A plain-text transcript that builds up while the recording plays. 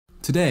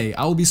Today,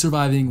 I will be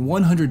surviving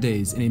 100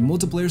 days in a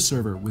multiplayer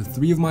server with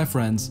 3 of my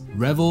friends,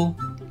 Revel,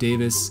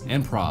 Davis,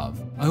 and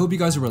Prav. I hope you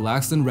guys are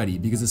relaxed and ready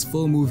because this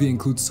full movie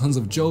includes tons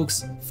of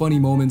jokes, funny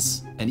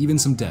moments, and even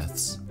some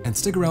deaths. And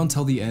stick around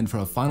till the end for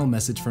a final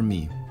message from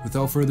me.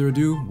 Without further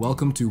ado,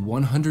 welcome to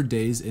 100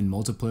 days in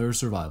multiplayer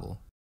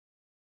survival.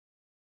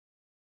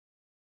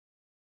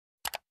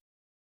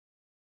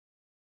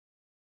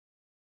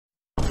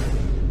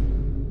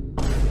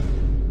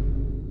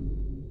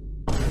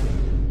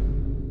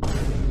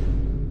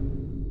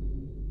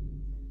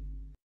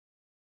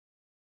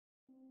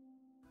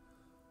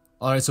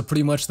 Alright, so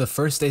pretty much the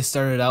first day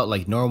started out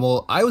like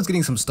normal. I was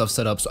getting some stuff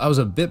set up, so I was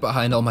a bit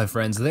behind all my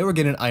friends. They were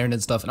getting iron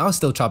and stuff, and I was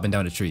still chopping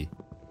down a tree.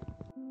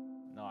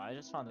 No, I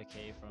just found a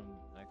cave from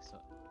next to...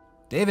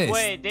 Davis,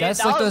 Wait, that's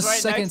that like the was right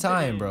second next to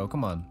time, me. bro.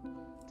 Come on.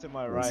 To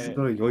my This is right.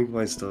 about yoink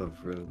my stuff,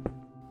 bro.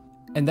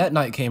 And that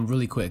night came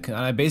really quick, and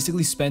I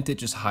basically spent it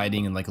just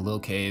hiding in like a little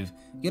cave,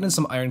 getting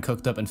some iron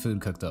cooked up and food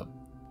cooked up.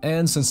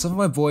 And since some of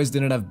my boys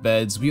didn't have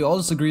beds, we all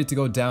just agreed to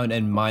go down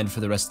and mine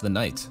for the rest of the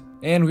night.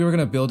 And we were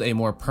gonna build a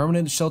more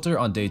permanent shelter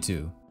on day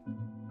 2.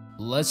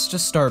 Let's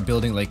just start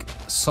building like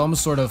some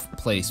sort of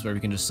place where we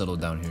can just settle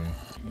down here.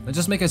 Let's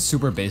just make it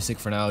super basic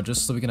for now,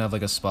 just so we can have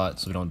like a spot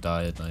so we don't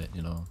die at night,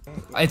 you know.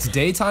 It's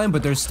daytime,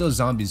 but there's still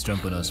zombies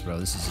jumping us, bro.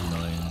 This is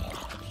annoying.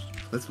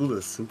 Let's build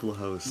a simple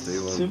house, stay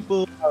one.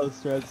 Simple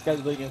house, bro. This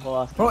guy's building a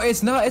whole house. Bro,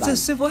 it's not. It's a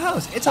simple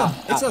house. It's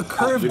a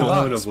curved We don't have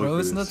box, enough bro.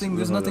 It's workers. nothing. We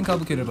There's don't have nothing enough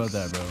complicated about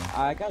workers. that, bro.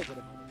 I gotta get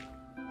it.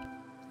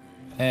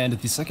 And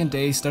the second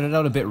day started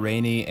out a bit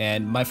rainy,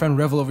 and my friend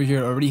Revel over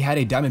here already had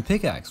a diamond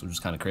pickaxe, which was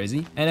kind of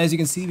crazy. And as you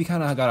can see, we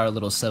kind of got our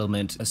little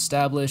settlement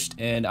established,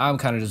 and I'm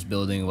kind of just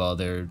building while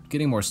they're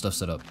getting more stuff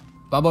set up.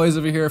 My boys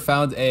over here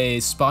found a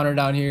spawner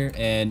down here,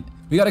 and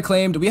we got it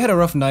claimed. We had a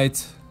rough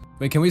night.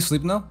 Wait, can we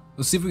sleep now?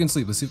 Let's see if we can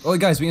sleep. Let's see. Oh,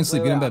 guys, we can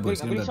sleep. Get in bed, boys.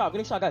 I'm Get in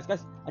getting bed. shot,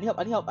 guys. I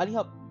need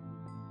help.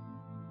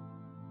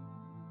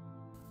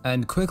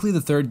 And quickly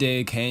the third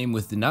day came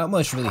with not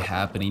much really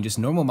happening, just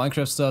normal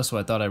Minecraft stuff, so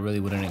I thought I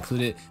really wouldn't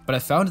include it. But I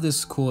found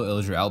this cool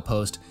illager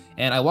outpost,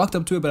 and I walked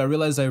up to it, but I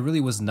realized I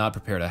really was not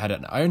prepared. I had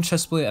an iron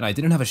chestplate, and I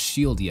didn't have a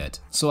shield yet.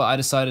 So I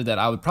decided that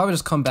I would probably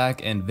just come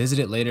back and visit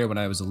it later when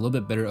I was a little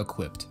bit better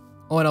equipped.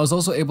 Oh, and I was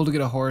also able to get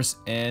a horse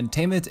and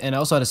tame it, and I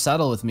also had a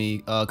saddle with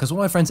me, because one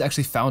of my friends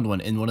actually found one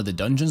in one of the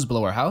dungeons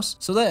below our house,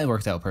 so that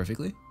worked out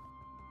perfectly.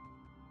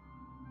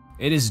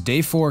 It is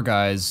day 4,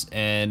 guys,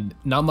 and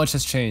not much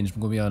has changed,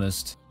 I'm gonna be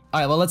honest.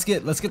 Alright, well let's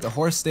get the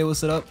horse stable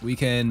set up. We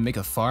can make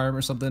a farm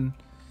or something.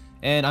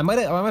 And I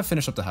might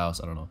finish up the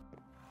house, I don't know.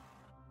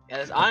 Yeah,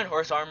 there's iron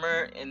horse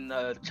armor in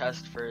the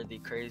chest for the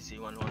crazy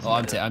one. Oh,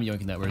 I'm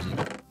yoinking that, where is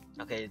it?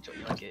 Okay,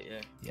 you like it,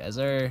 yeah. Yes,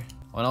 sir.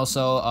 And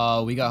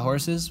also, we got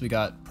horses. We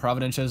got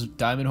Providencia's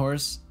diamond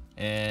horse,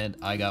 and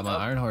I got my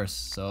iron horse,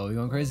 so we're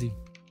going crazy.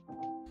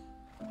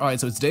 Alright,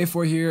 so it's day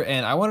 4 here,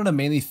 and I wanted to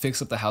mainly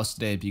fix up the house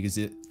today because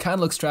it kind of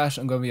looks trash,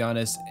 I'm gonna be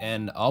honest,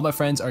 and all my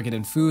friends are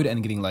getting food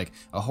and getting like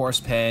a horse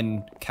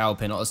pen, cow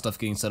pen, all this stuff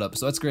getting set up,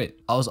 so that's great.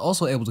 I was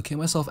also able to kit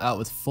myself out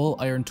with full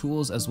iron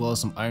tools as well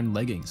as some iron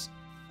leggings.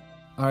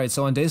 Alright,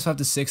 so on days 5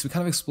 to 6, we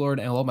kind of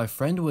explored, and while my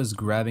friend was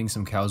grabbing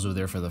some cows over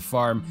there for the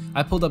farm,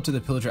 I pulled up to the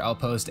pillager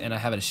outpost, and I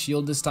have a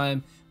shield this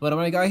time, but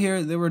when I got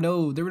here, there were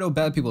no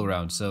bad people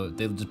around, so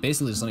they just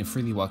basically just let me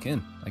freely walk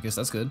in. I guess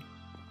that's good.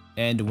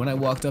 And when I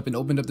walked up and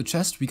opened up the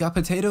chest, we got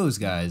potatoes,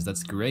 guys.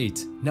 That's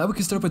great. Now we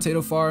can start a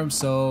potato farm,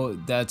 so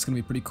that's gonna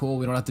be pretty cool.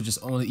 We don't have to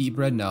just only eat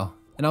bread now.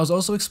 And I was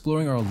also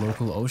exploring our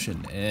local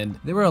ocean, and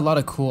there were a lot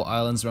of cool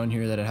islands around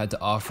here that it had to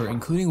offer,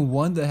 including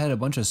one that had a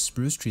bunch of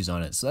spruce trees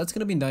on it, so that's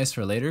gonna be nice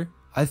for later.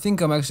 I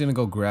think I'm actually gonna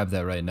go grab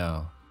that right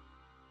now.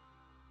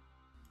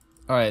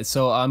 Alright,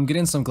 so I'm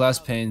getting some glass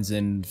panes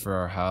in for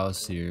our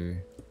house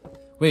here.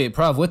 Wait,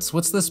 Prav,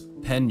 what's this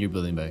pen you're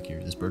building back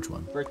here? This birch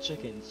one? For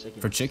chickens.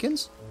 For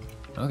chickens?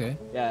 Okay.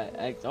 Yeah,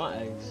 eggs. I want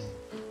eggs.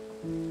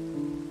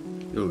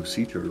 Yo,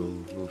 sea turtle,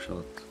 no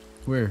shot.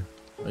 Where?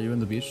 Are you in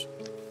the beach?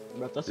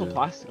 Bro, that's some Yeah.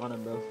 plastic on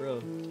him, bro. For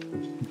real.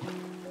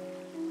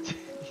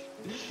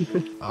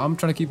 I'm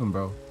trying to keep him,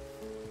 bro.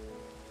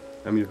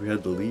 I mean, if we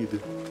had the lead,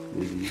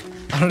 maybe.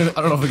 I don't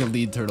know if we can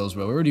lead turtles,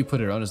 bro. Where do you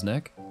put it? Around his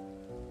neck?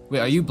 Wait,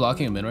 are you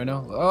blocking him in right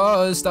now?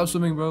 Oh, stop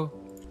swimming, bro.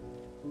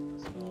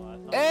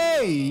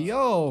 Hey,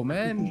 yo,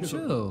 man,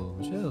 chill.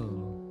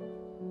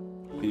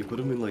 Can you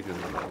put him in like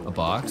A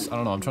box? I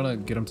don't know. I'm trying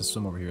to get him to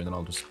swim over here, and then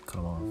I'll just cut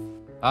him off.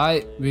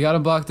 Alright, we got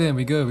him blocked in.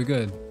 We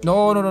good.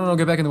 No.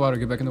 Get back in the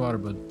water,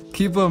 bud.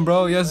 Keep him,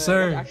 bro. Yes,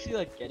 sir. Actually,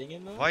 like getting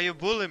him though. Why you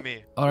bullying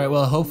me? Alright,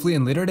 well, hopefully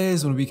in later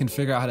days, when we can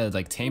figure out how to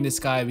like tame this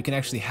guy, we can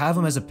actually have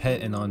him as a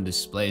pet and on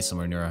display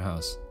somewhere near our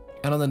house.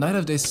 And on the night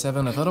of day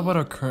 7, I thought about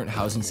our current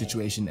housing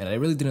situation, and I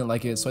really didn't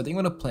like it, so I think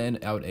I'm gonna plan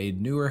out a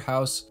newer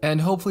house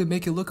and hopefully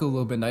make it look a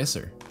little bit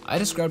nicer. I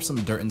just grabbed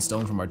some dirt and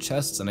stone from our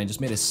chests, and I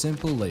just made a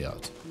simple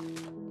layout.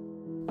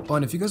 Oh,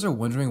 and if you guys are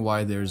wondering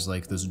why there's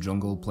like those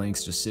jungle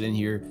planks just sitting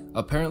here,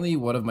 apparently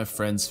one of my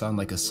friends found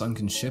like a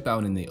sunken ship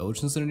out in the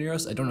oceans that are near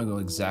us. I don't know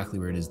exactly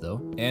where it is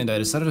though. And I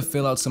decided to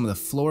fill out some of the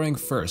flooring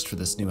first for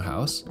this new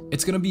house.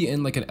 It's gonna be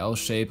in like an L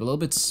shape, a little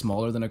bit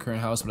smaller than our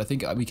current house, but I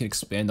think we can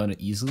expand on it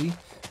easily.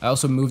 I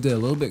also moved it a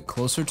little bit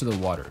closer to the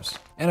waters.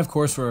 And of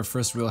course, for our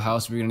first real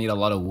house, we're gonna need a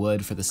lot of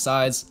wood for the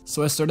sides,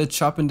 so I started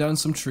chopping down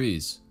some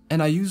trees.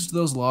 And I used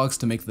those logs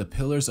to make the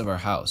pillars of our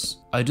house.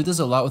 I did this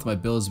a lot with my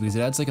builds because it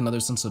adds like another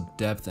sense of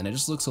depth and it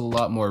just looks a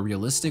lot more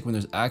realistic when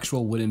there's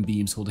actual wooden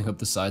beams holding up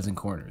the sides and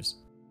corners.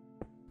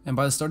 And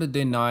by the start of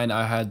day 9,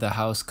 I had the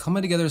house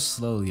coming together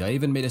slowly. I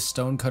even made a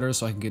stone cutter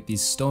so I can get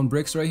these stone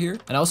bricks right here.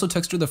 And I also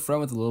textured the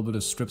front with a little bit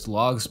of stripped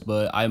logs,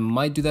 but I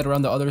might do that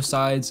around the other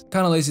sides.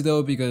 Kinda lazy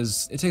though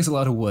because it takes a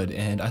lot of wood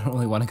and I don't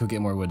really want to go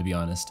get more wood, to be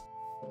honest.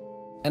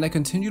 And I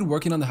continued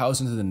working on the house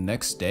into the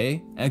next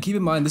day. And keep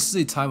in mind, this is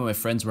a time when my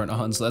friends weren't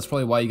on, so that's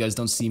probably why you guys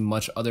don't see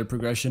much other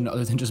progression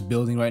other than just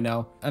building right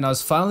now. And I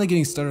was finally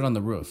getting started on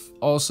the roof.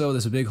 Also,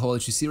 there's a big hole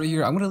that you see right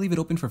here. I'm gonna leave it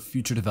open for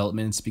future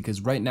developments because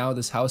right now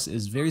this house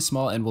is very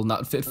small and will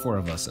not fit 4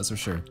 of us, that's for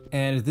sure.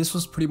 And this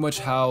was pretty much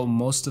how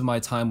most of my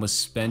time was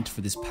spent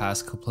for this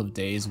past couple of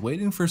days,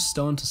 waiting for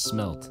stone to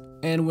smelt.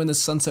 And when the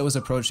sunset was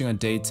approaching on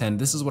day 10,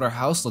 this is what our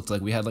house looked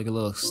like. We had like a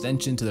little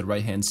extension to the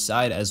right hand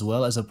side as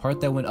well as a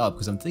part that went up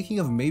because I'm thinking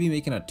of maybe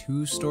making a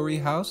 2-story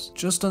house.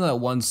 Just on that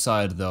one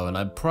side though, and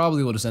I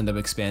probably will just end up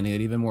expanding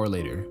it even more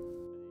later.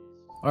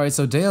 Alright,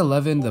 so day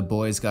 11, the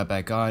boys got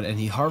back on and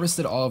he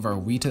harvested all of our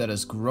wheat that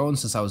has grown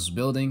since I was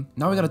building.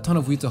 Now we got a ton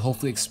of wheat to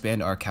hopefully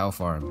expand our cow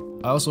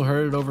farm. I also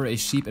herded over a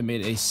sheep and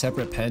made a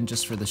separate pen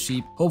just for the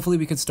sheep. Hopefully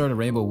we could start a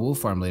rainbow wool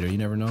farm later, you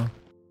never know.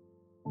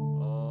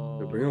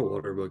 Bring a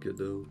water bucket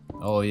though.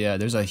 Oh yeah,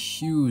 there's a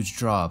huge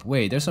drop.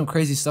 Wait, there's some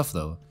crazy stuff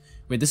though.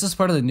 Wait, this is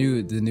part of the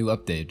new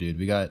update, dude.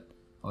 We got,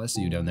 oh, I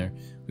see you down there.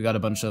 We got a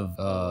bunch of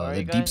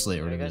the deep slate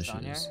or whatever this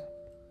shit is.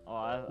 Oh,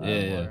 I have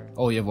Yeah. water.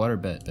 Oh, you have water,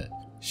 bet.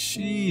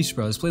 Sheesh,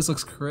 bro, this place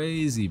looks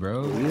crazy,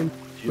 bro.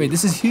 Wait,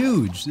 this is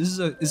huge. Is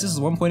this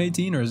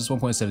 1.18 or is this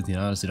 1.17?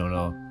 I honestly don't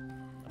know.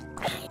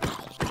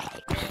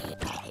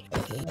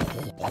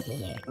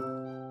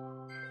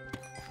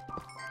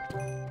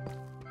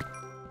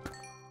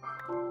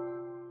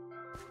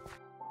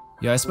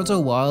 Yeah, I spent a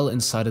while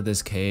inside of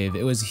this cave.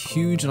 It was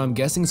huge and I'm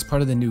guessing it's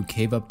part of the new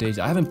cave update.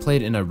 I haven't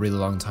played in a really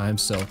long time,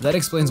 so that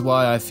explains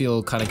why I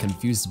feel kind of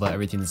confused about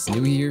everything that's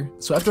new here.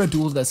 So after I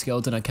dueled that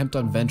skeleton, I kept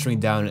on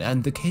venturing down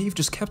and the cave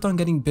just kept on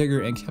getting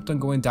bigger and kept on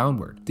going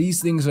downward.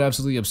 These things are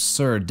absolutely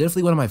absurd.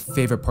 Definitely one of my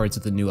favorite parts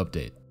of the new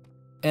update.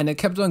 And it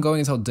kept on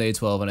going until day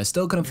 12 and I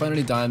still couldn't find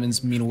any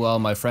diamonds. Meanwhile,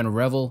 my friend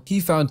Revel,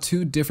 he found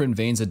 2 different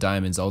veins of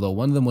diamonds, although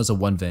one of them was a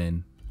 1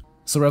 vein.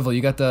 So Revel,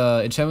 you got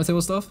the enchantment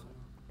table stuff?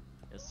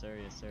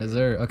 Is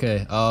there?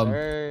 Okay,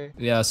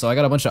 yeah, so I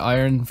got a bunch of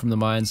iron from the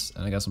mines,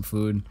 and I got some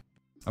food.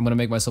 I'm gonna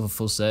make myself a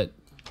full set.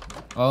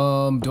 Do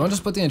you wanna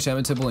just put the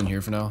enchantment table in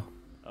here for now?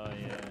 Oh,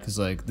 yeah. Cause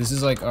like, this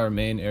is like our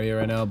main area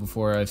right now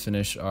before I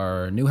finish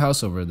our new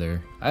house over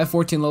there. I have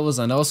 14 levels,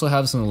 and I also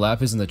have some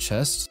lapis in the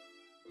chest.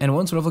 And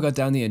once Revel got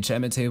down the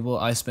enchantment table,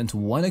 I spent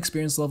 1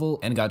 experience level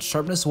and got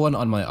sharpness 1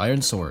 on my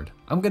iron sword.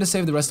 I'm gonna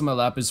save the rest of my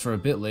lapis for a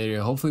bit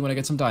later, hopefully when I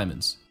get some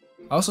diamonds.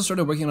 I also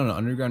started working on an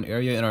underground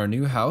area in our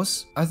new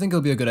house. I think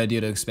it'll be a good idea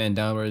to expand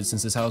downwards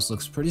since this house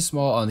looks pretty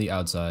small on the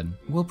outside.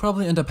 We'll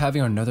probably end up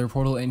having our nether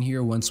portal in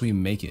here once we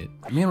make it.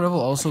 Me and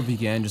Revel also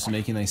began just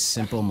making a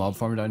simple mob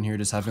farm down here,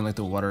 just having like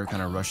the water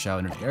kind of rush out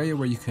in an area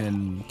where you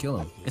can kill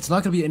them. It's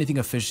not gonna be anything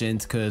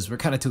efficient because we're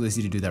kind of too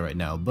lazy to do that right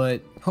now,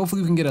 but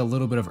hopefully we can get a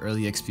little bit of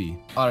early XP.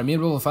 Alright, me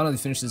and Revel finally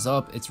finished this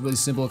up. It's really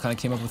simple, kind of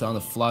came up with it on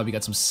the fly. We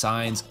got some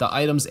signs. The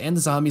items and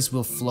the zombies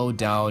will flow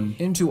down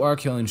into our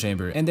killing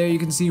chamber. And there you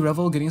can see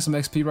Revel getting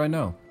some XP right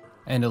now.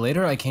 And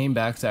later I came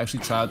back to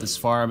actually try out this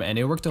farm and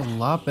it worked a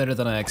lot better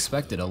than I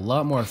expected, a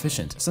lot more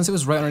efficient. Since it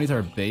was right underneath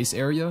our base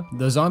area,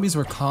 the zombies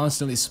were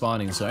constantly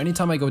spawning, so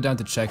anytime I go down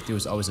to check, there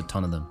was always a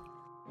ton of them.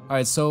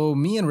 Alright, so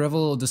me and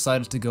Revel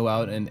decided to go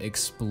out and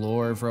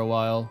explore for a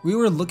while. We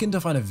were looking to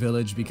find a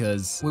village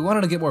because we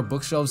wanted to get more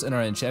bookshelves in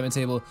our enchantment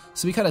table,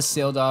 so we kind of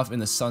sailed off in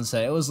the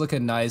sunset. It was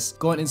looking nice,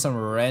 going in some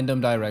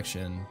random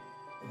direction.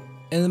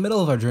 In the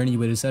middle of our journey,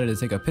 we decided to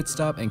take a pit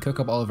stop and cook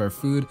up all of our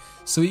food,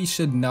 so we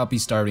should not be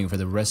starving for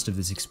the rest of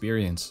this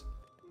experience.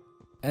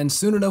 And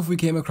soon enough, we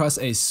came across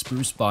a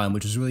spruce biome,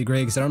 which was really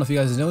great because I don't know if you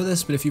guys know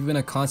this, but if you've been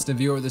a constant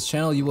viewer of this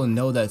channel, you will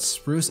know that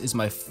spruce is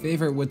my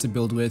favorite wood to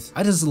build with.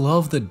 I just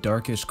love the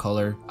darkish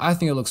color. I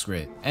think it looks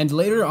great. And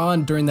later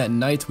on during that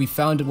night, we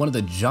found one of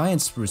the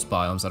giant spruce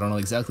biomes. I don't know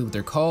exactly what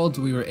they're called.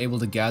 We were able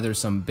to gather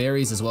some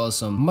berries as well as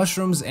some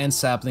mushrooms and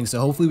saplings, so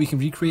hopefully we can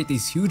recreate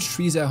these huge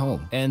trees at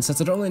home. And since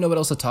I don't really know what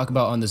else to talk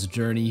about on this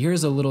journey,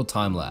 here's a little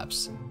time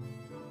lapse.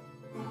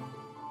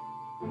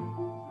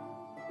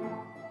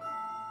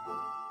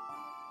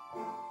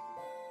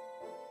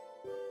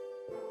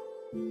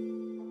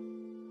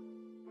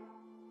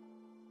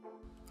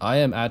 I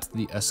am at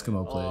the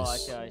Eskimo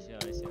place. Oh, I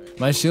see.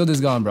 My shield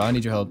is gone, bro. I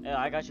need your help. Yeah,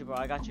 I got you, bro.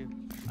 I got you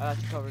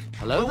covered.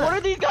 Hello? What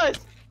are these guys?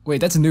 Wait,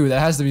 that's new. That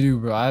has to be new,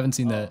 bro. I haven't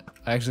seen that.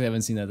 I actually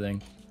haven't seen that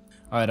thing.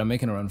 Alright, I'm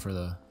making a run for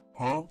the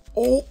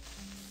Oh!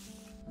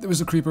 There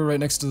was a creeper right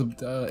next to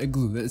the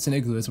igloo. It's an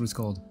igloo, that's what it's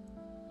called.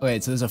 Okay,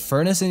 so there's a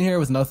furnace in here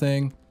with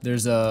nothing.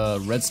 There's a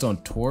redstone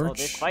torch. Oh,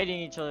 they're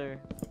fighting each other.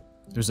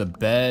 There's a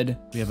bed.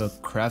 We have a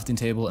crafting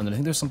table, and then I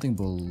think there's something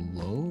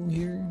below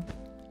here.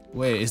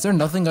 Wait, is there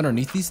nothing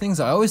underneath these things?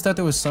 I always thought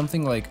there was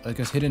something like a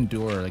hidden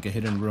door, like a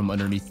hidden room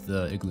underneath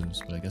the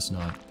igloos, but I guess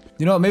not.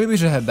 You know what, maybe we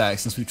should head back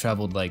since we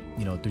traveled like,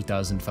 you know,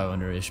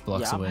 3,500-ish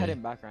blocks away. I'm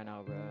heading back right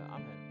now, bro.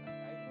 I'm heading back.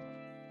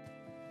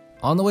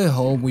 On the way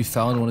home, we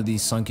found one of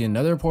these sunken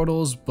nether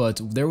portals, but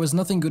there was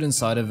nothing good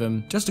inside of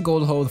him, just a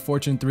gold hole with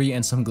fortune 3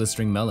 and some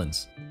glistering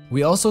melons.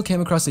 We also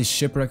came across a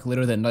shipwreck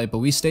later that night, but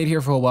we stayed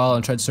here for a while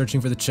and tried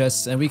searching for the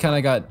chests, and we kind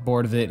of got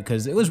bored of it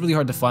because it was really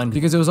hard to find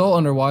because it was all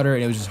underwater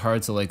and it was just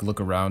hard to like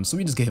look around, so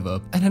we just gave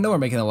up. And I know we're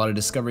making a lot of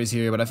discoveries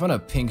here, but I found a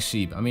pink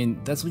sheep. I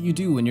mean, that's what you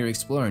do when you're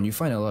exploring, you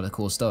find a lot of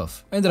cool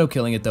stuff. I ended up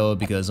killing it though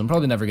because I'm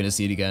probably never gonna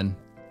see it again.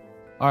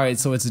 Alright,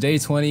 so it's day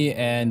 20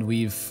 and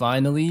we've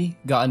finally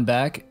gotten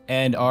back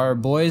and our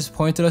boys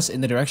pointed us in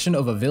the direction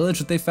of a village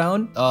that they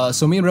found.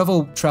 So me and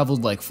Revel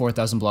traveled like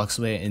 4,000 blocks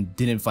away and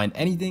didn't find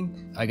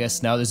anything. I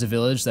guess now there's a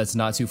village that's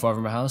not too far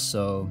from our house,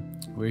 so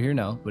we're here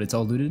now, but it's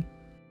all looted.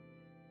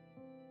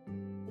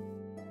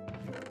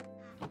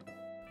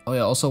 Oh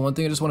yeah, also one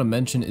thing I just want to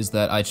mention is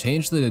that I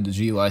changed the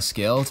GUI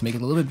scale to make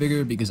it a little bit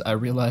bigger because I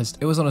realized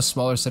it was on a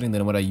smaller setting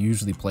than what I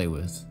usually play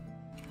with.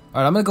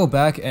 Alright, I'm gonna go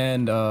back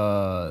and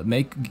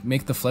make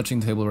the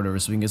fletching table or whatever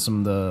so we can get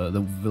some of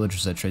the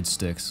villagers that trade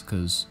sticks,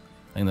 because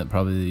I think that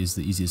probably is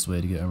the easiest way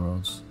to get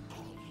emeralds.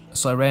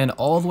 So I ran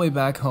all the way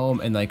back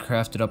home and I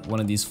crafted up one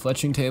of these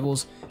fletching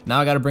tables. Now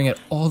I gotta bring it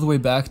all the way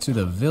back to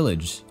the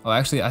village. Oh,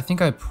 actually, I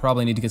think I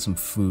probably need to get some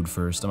food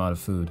first. I'm out of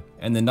food.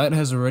 And the night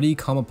has already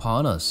come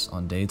upon us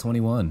on day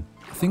 21.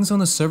 Things on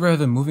the server have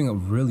been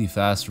moving really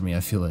fast for me,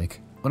 I feel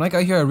like. When I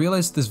got here, I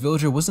realized this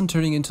villager wasn't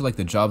turning into like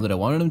the job that I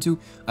wanted him to.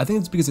 I think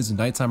it's because it's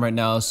nighttime right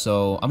now,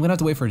 so I'm gonna have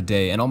to wait for a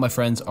day, and all my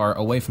friends are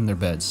away from their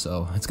beds,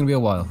 so it's gonna be a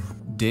while.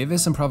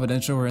 Davis and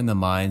Providential were in the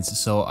mines,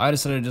 so I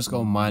decided to just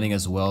go mining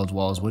as well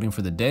while I was waiting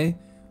for the day.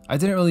 I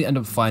didn't really end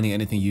up finding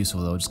anything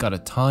useful though, just got a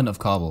ton of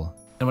cobble.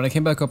 And when I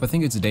came back up, I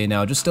think it's a day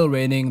now, just still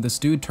raining, this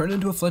dude turned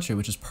into a Fletcher,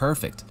 which is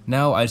perfect.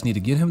 Now I just need to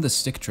get him the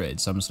stick trade,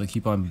 so I'm just gonna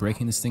keep on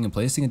breaking this thing and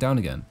placing it down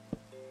again.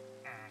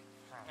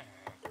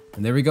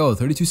 And there we go,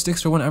 32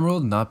 sticks for 1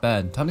 emerald, not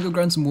bad. Time to go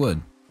grind some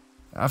wood.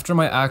 After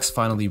my axe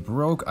finally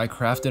broke, I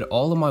crafted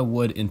all of my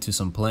wood into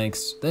some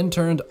planks, then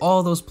turned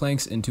all those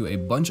planks into a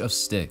bunch of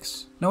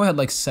sticks. Now I had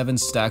like 7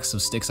 stacks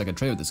of sticks I could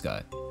trade with this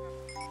guy.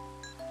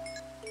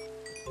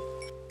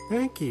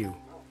 Thank you.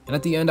 And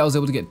at the end I was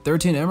able to get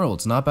 13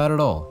 emeralds, not bad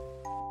at all.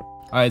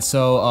 Alright,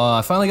 so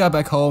I finally got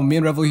back home. Me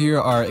and Revel here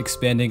are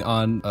expanding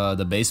on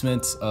the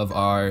basement of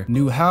our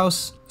new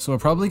house. So we're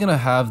probably gonna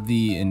have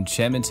the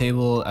enchantment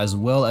table as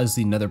well as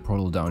the nether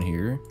portal down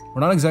here.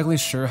 We're not exactly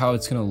sure how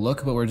it's gonna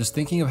look, but we're just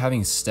thinking of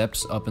having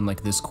steps up in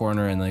like this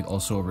corner and like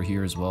also over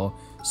here as well.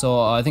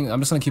 So I think I'm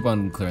just gonna keep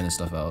on clearing this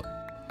stuff out.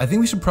 I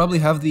think we should probably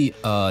have the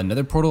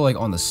nether portal like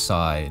on the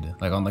side,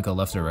 like on like a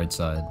left or right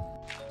side.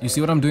 You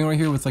see what I'm doing right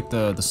here with like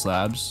the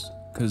slabs?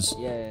 Because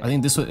I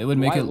think this would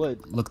make it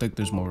look like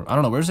there's more. I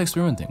don't know. We're just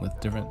experimenting with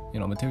different, you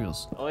know,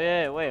 materials. Oh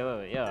yeah, wait.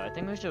 Yeah, I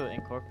think we should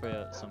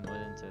incorporate some wood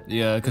into it.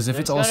 Yeah, because if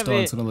it's all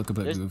stone, it's gonna look a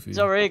bit goofy. There's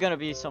already gonna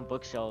be some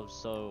bookshelves,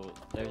 so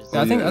there's.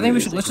 Yeah, I think we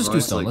should. Let's just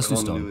do stone. Let's do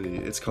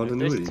stone. It's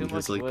continuity. There's too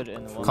much like wood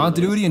in one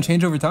continuity and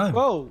change over time.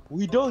 Bro,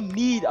 we don't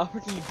need a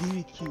freaking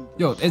BB cube.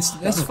 Yo,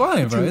 it's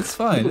fine, bro. It's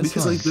fine. It's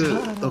because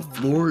fine. like the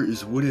floor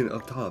is wooden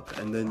up top,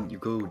 and then you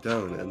go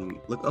down and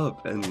look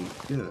up, and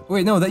yeah.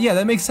 Wait, no,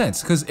 that makes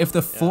sense. Because if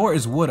the floor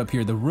is wood up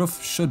here, the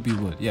roof should be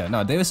wood. Yeah,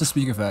 no, Davis is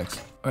speaking facts.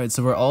 Alright,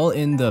 so we're all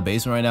in the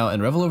basement right now,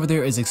 and Revel over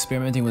there is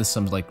experimenting with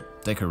some like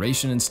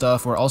decoration and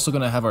stuff. We're also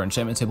gonna have our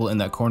enchantment table in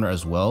that corner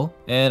as well.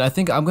 And I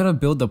think I'm gonna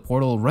build the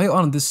portal right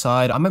on this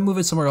side. I might move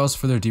it somewhere else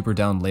further deeper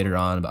down later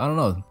on, but I don't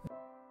know.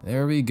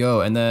 There we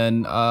go, and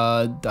then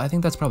I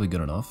think that's probably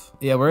good enough.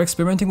 Yeah, we're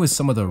experimenting with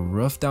some of the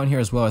roof down here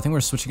as well. I think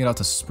we're switching it out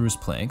to spruce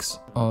planks.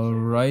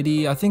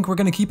 Alrighty, I think we're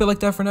gonna keep it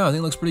like that for now. I think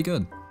it looks pretty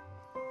good.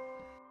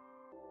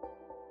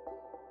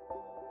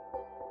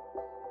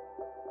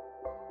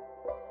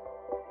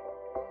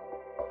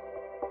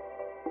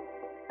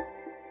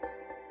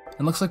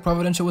 And looks like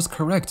Providential was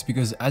correct,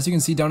 because as you can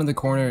see down in the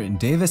corner,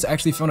 Davis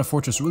actually found a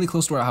fortress really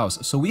close to our house.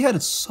 So we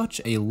had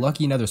such a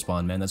lucky nether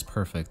spawn, man. That's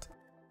perfect.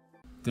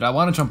 Dude, I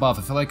want to jump off.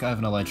 I feel like I have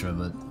an elytra,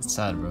 but it's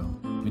sad, bro.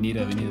 We need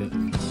it.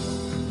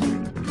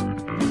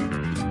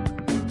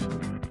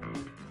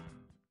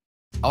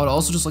 I would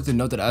also just like to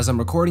note that as I'm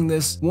recording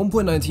this,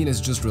 1.19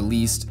 is just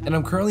released, and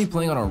I'm currently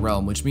playing on a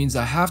realm, which means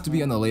I have to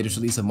be on the latest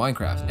release of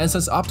Minecraft. And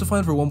since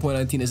Optifine for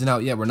 1.19 isn't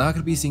out yet, we're not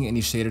going to be seeing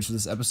any shaders for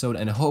this episode,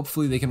 and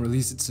hopefully they can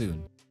release it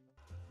soon.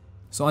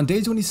 So on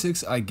day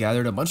 26, I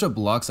gathered a bunch of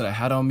blocks that I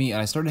had on me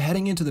and I started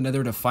heading into the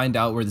nether to find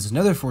out where this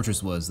nether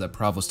fortress was that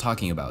Prov was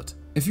talking about.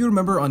 If you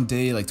remember on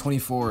day like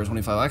 24 or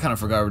 25, I kind of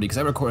forgot already because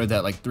I recorded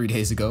that like 3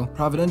 days ago,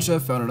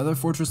 Providentia found another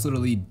fortress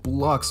literally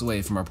blocks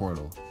away from our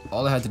portal.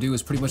 All I had to do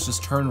was pretty much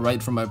just turn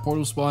right from my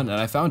portal spawn and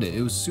I found it.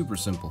 It was super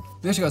simple.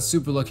 We actually got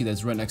super lucky that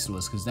it's right next to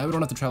us because now we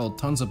don't have to travel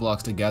tons of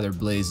blocks to gather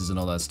blazes and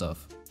all that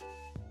stuff.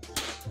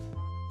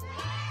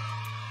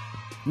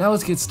 Now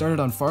let's get started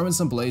on farming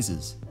some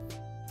blazes.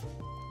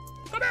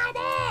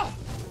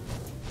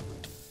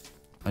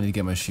 I need to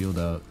get my shield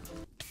out.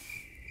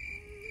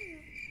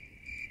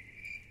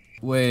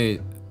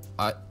 Wait,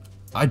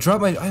 I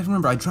dropped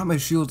my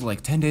shield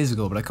like 10 days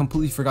ago, but I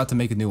completely forgot to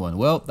make a new one.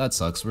 Well, that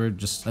sucks.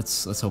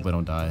 Let's hope I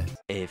don't die.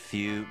 A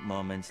few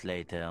moments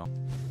later.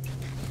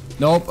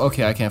 Nope,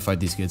 okay, I can't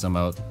fight these kids. I'm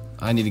out.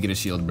 I need to get a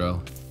shield,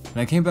 bro. And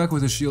I came back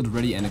with a shield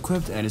ready and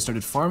equipped, and I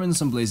started farming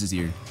some blazes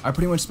here. I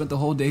pretty much spent the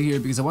whole day here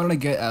because I wanted to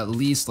get at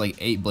least like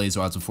 8 blaze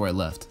rods before I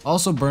left.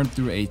 Also burned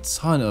through a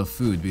ton of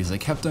food because I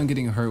kept on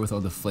getting hurt with all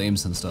the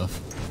flames and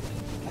stuff.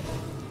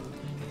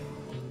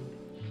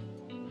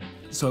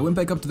 So I went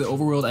back up to the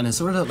overworld and I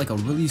sorted out like a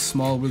really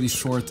small, really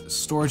short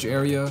storage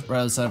area right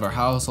outside of our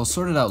house. I'll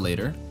sort it out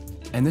later.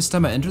 And this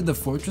time I entered the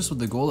fortress with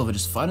the goal of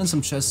just finding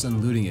some chests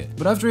and looting it.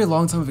 But after a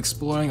long time of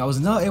exploring, I was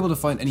not able to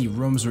find any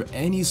rooms or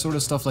any sort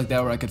of stuff like that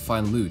where I could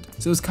find loot.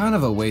 So it was kind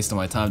of a waste of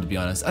my time, to be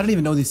honest. I didn't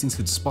even know these things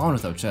could spawn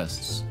without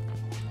chests.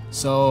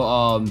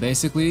 So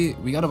basically,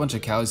 we got a bunch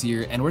of cows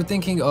here and we're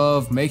thinking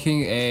of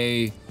making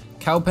a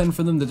cow pen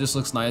for them that just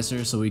looks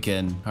nicer so we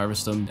can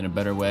harvest them in a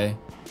better way.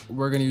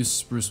 We're gonna use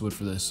spruce wood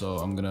for this, so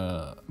I'm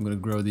gonna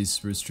grow these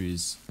spruce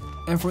trees.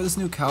 And for this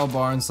new cow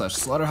barn slash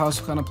slaughterhouse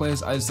kind of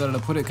place, I decided to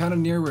put it kind of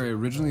near where it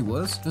originally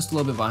was, just a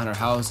little bit behind our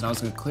house, and I was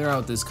gonna clear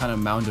out this kind of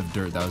mound of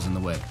dirt that was in the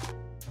way.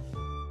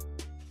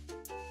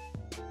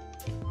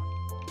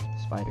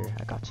 Spider,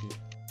 I got you.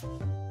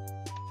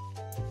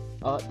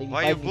 Oh, they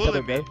Why you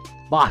bullying me?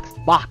 Box.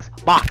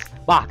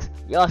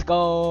 Yeah, let's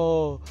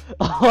go.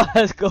 Oh,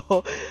 let's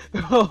go.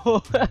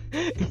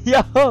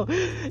 Yo,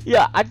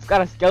 yeah, I just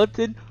got a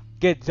skeleton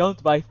get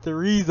jumped by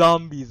 3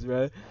 zombies,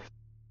 bro.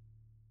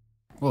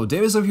 Whoa,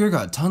 Davis over here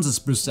got tons of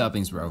spruce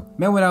saplings, bro.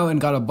 Man went out and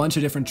got a bunch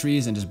of different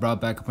trees and just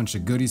brought back a bunch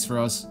of goodies for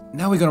us.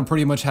 Now we're gonna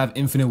pretty much have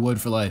infinite wood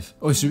for life.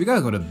 Oh shit, we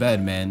gotta go to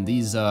bed, man.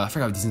 These, I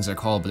forgot what these things are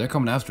called, but they're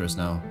coming after us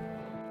now.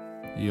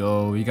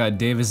 Yo, we got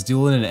Davis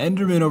dueling an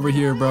Enderman over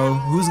here, bro.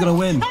 Who's gonna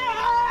win?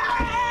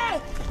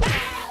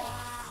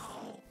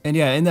 And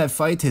yeah, in that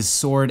fight, his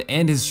sword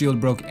and his shield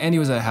broke and he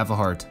was at half a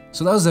heart.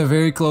 So that was a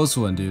very close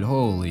one, dude.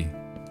 Holy.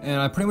 And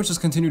I pretty much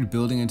just continued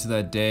building into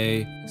that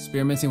day,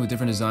 experimenting with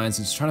different designs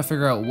and just trying to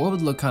figure out what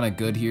would look kind of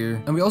good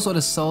here. And we also had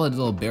a solid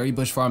little berry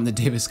bush farm that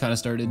Davis kind of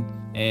started,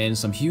 and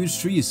some huge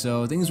trees,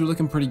 so things were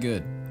looking pretty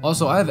good.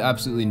 Also, I have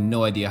absolutely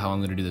no idea how I'm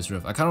going to do this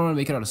roof. I kind of want to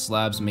make it out of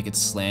slabs, make it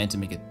slant, and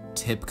make it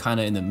tip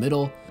kind of in the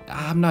middle.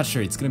 I'm not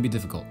sure, it's going to be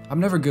difficult. I'm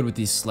never good with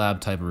these slab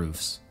type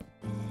roofs.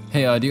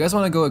 Hey, do you guys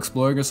want to go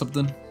exploring or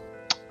something?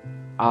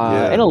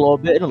 Yeah. In a little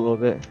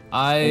bit.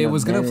 I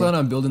was going to plan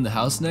on building the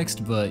house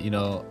next, but you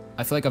know,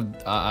 I feel like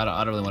I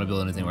don't really want to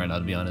build anything right now,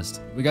 to be honest.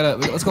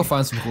 Let's go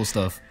find some cool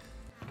stuff.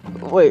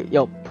 Wait,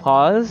 yo,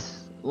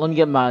 pause. Let me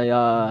get my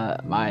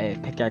my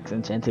pickaxe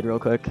enchanted real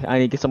quick. I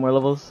need to get some more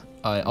levels.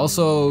 I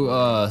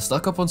also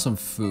stock up on some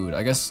food.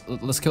 I guess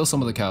let's kill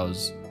some of the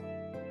cows.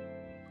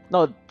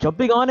 No,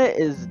 jumping on it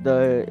is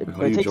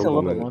it takes a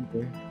little bit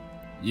longer.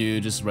 You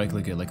just right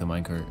click it like a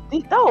minecart.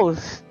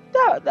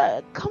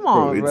 Come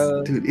on,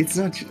 bro. Dude, it's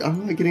not.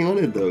 I'm not getting on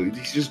it though.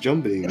 He's just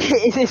jumping.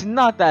 It's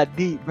not that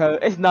deep, bro.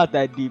 It's not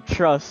that deep.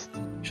 Trust.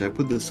 Should I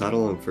put the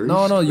saddle on first?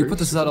 No, you put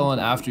the saddle on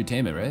after you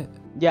tame it, right?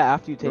 Yeah,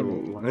 after you tame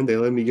it. Why didn't they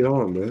let me get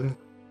on, bro?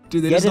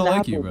 Dude, they just don't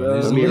like you, bro.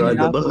 Let me ride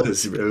the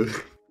bus, bro.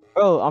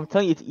 Bro, I'm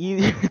telling you, it's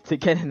easier to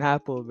get an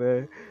apple,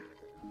 bro.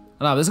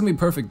 Nah, this is gonna be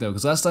perfect though,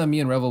 because last time me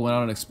and Revel went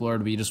out and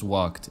explored, we just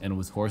walked, and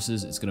with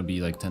horses, it's gonna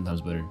be like 10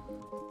 times better.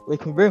 Wait,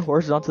 can we bring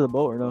horses onto the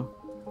boat or no?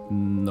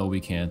 No, we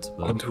can't.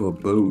 But... Onto a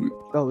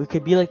boat. Bro, we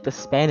could be like the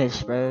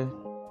Spanish, bro.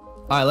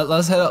 Alright,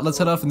 let's head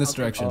off in this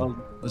direction.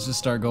 Let's just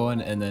start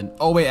going, and then...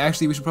 Oh wait,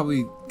 actually, we should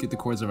probably get the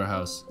cords of our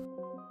house.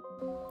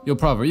 Yo,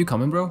 Prov, are you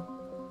coming, bro?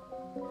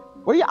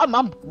 Where y'all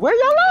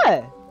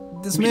at?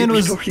 This man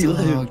was... Oh,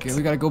 okay,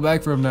 we gotta go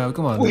back for him now.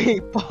 Come on.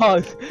 Wait,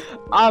 pause.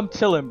 I'm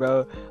chilling,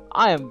 bro.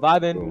 I am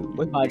vibing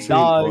with my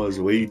dog.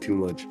 Pause way too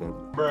much, man.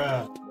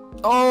 Bruh.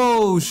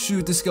 Oh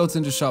shoot, the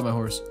skeleton just shot my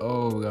horse.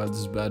 Oh god, this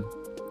is bad.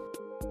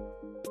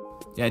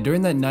 Yeah,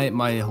 during that night,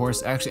 my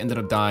horse actually ended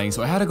up dying,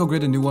 so I had to go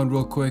get a new one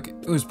real quick.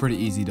 It was pretty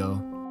easy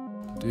though.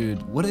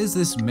 Dude, what is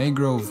this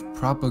mangrove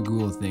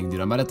propagule thing,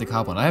 dude? I might have to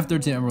cop one. I have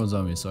 13 emeralds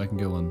on me, so I can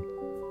get one.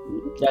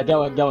 Yeah,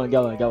 go on.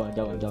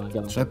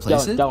 Should I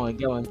place it? Go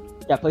on.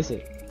 Yeah, place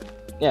it.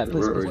 Yeah,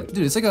 place it.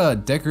 Dude, it's like a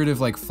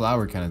decorative like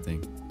flower kind of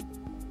thing.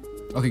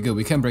 Okay, good.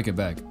 We can break it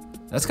back.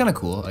 That's kind of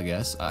cool, I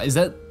guess. Is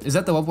that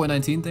the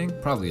 1.19 thing?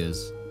 Probably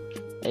is.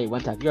 Hey,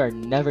 OneTap, you are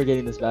never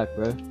getting this back,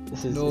 bro.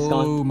 It's gone.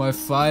 No, my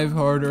 5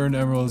 hard-earned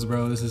emeralds,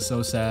 bro. This is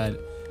so sad.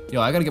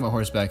 Yo, I gotta get my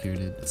horse back here,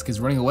 dude. This kid's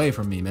running away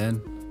from me,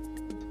 man.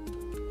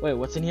 Wait,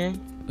 what's in here?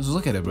 Just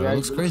look at it, bro. Yeah, It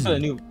looks A crazy.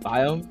 new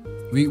biome.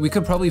 We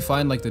could probably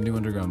find like the new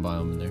underground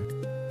biome in there.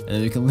 And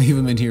then we can leave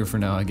him in here for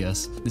now, I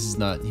guess. This is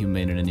not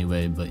humane in any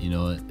way, but you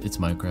know what? It's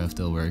Minecraft,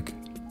 it'll work.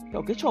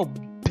 Yo, get your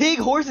big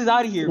horses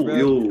out of here, bro.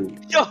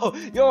 Yo.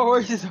 Your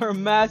horses are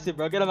massive,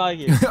 bro. Get them out of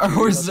here. Our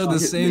horses are the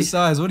same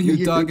size. What are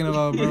you talking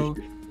about, bro?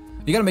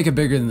 You gotta make it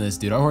bigger than this,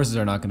 dude. Our horses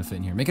are not gonna fit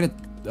in here. Make it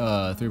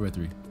a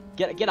 3x3.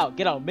 Get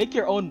out. Make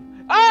your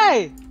own.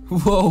 Hey!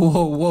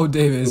 Whoa,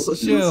 Davis.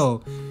 Chill.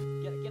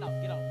 Get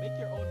out. Make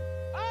your own.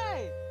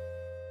 Hey!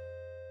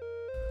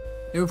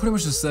 Yeah, we pretty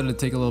much decided to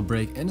take a little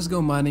break and just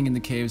go mining in the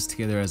caves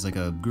together as like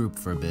a group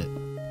for a bit.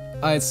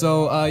 Alright,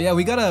 so yeah,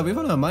 we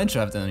found a mine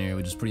shaft down here,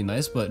 which is pretty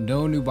nice, but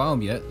no new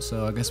biome yet,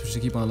 so I guess we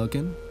should keep on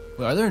looking.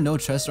 Wait, are there no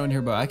chests around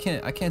here, bro? I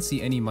can't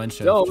see any mine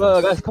shaft. Yo,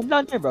 chests. guys, come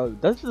down here, bro.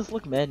 Doesn't this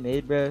look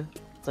man-made, bro?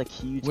 It's like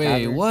huge. Wait,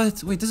 cavern.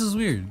 what? Wait, this is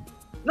weird.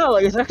 No,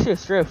 like it's actually a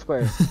straight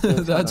square.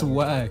 That's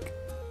whack.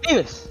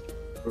 Davis,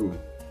 Bro.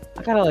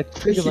 I gotta like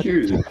treat him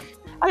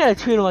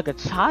like a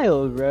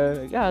child,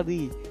 bro.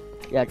 Golly.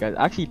 Yeah, guys,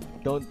 actually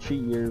don't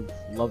treat your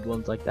loved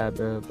ones like that,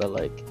 bro. But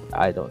like,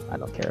 I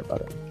don't care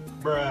about it.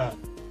 Bruh.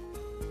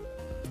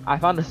 I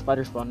found a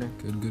spider spawner.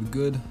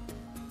 Good.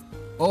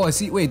 Oh, I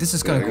see. Wait, this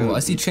is kind of Yeah, cool. I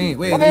see chain.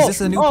 Wait, Oh, is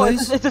this a new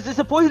place? It's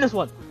a poisonous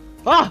one.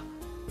 Ah!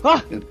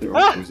 Yeah, they're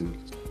all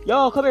poisonous.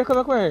 Yo, come here.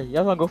 You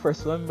guys wanna go for a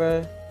swim,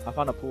 bro? I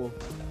found a pool.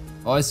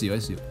 Oh, I see.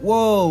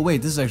 Whoa,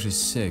 wait, this is actually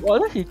sick. Well,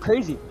 it's actually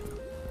crazy.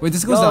 Wait,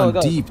 this goes Yo, down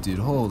guys. deep, dude.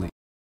 Holy.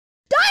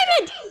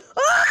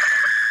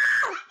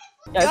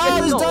 Yeah, Ah,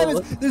 there's no,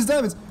 diamonds. There's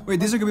diamonds. Wait,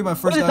 these are gonna be my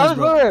first Wait, diamonds,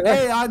 bro. diamonds,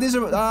 where? Hey, these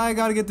are. I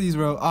gotta get these,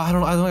 bro. I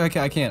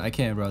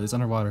can't, bro. It's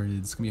underwater.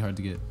 It's gonna be hard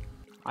to get.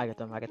 I get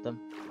them.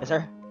 Yes,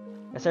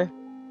 sir.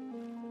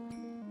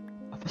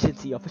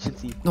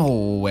 Efficiency. No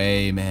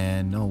way,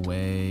 man. No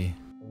way.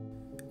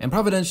 And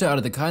Providentia, out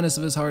of the kindness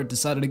of his heart,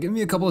 decided to give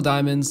me a couple of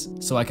diamonds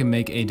so I can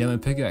make a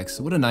diamond pickaxe.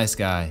 What a nice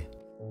guy.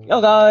 Yo,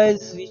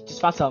 guys, we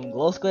just found some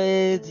glow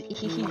squids.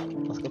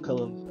 Let's go kill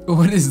them.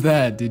 What is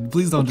that, dude?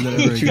 Please don't do that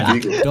ever again.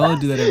 Illegal.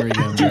 Don't do that ever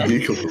again, bro.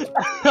 Illegal.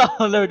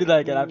 I'll never do that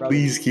again. I promise.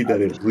 Please keep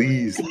that in.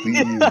 Please.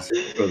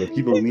 Bro, the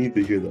people need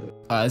to hear that. Alright,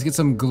 let's get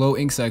some glow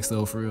ink sacks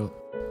though, for real.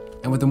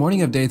 And with the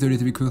morning of day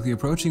 33 quickly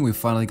approaching, we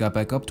finally got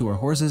back up to our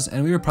horses,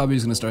 and we were probably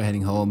just gonna start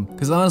heading home.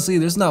 Because honestly,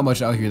 there's not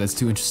much out here that's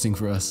too interesting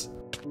for us.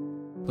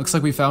 Looks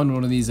like we found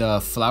one of these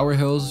flower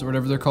hills, or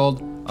whatever they're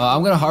called.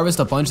 I'm gonna harvest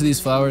a bunch of these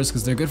flowers,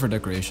 because they're good for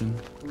decoration.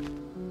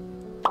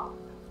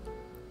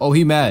 Oh,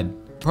 he mad.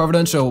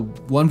 Providential,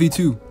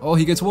 1v2. Oh,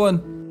 he gets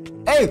one.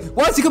 Hey,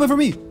 why is he coming for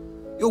me?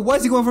 Yo, why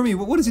is he going for me?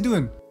 What is he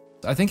doing?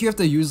 I think you have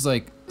to use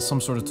like some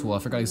sort of tool. I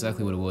forgot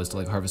exactly what it was to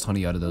like harvest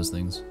honey out of those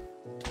things.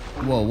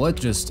 Whoa, what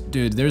just...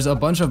 Dude, there's a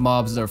bunch of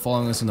mobs that are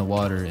following us in the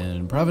water,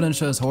 and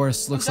Providentia's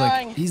horse looks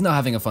like he's not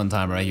having a fun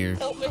time right here.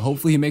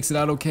 Hopefully he makes it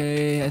out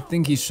okay. I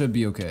think he should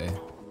be okay.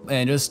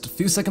 And just a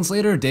few seconds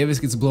later, Davis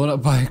gets blown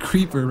up by a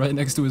creeper right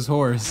next to his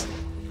horse.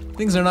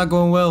 Things are not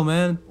going well,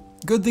 man.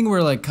 Good thing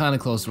we're like kind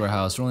of close to our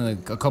house. We're only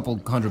like a couple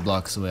hundred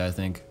blocks away, I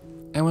think.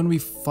 And when we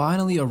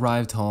finally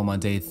arrived home on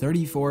day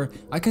 34,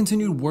 I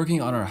continued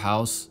working on our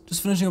house,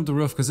 just finishing up the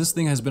roof because this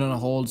thing has been on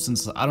hold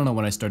since, I don't know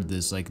when I started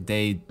this, like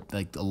day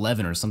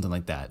 11 or something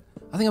like that.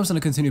 I think I'm just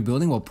gonna continue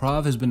building while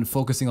Prov has been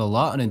focusing a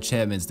lot on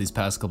enchantments these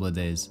past couple of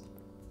days.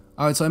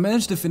 Alright, so I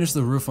managed to finish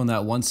the roof on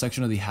that one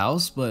section of the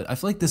house, but I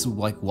feel like this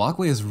like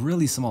walkway is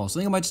really small, so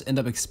I think I might just end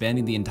up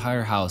expanding the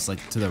entire house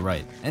like to the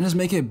right, and just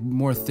make it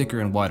more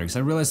thicker and wider, because I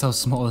realized how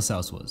small this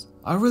house was.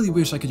 I really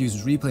wish I could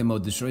use replay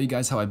mode to show you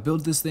guys how I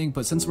built this thing,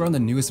 but since we're on the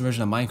newest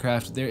version of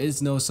Minecraft, there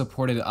is no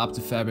supported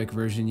OptiFabric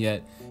version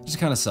yet, it just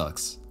kinda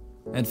sucks.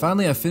 And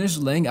finally, I finished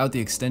laying out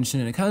the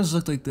extension, and it kinda just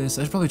looked like this.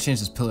 I should probably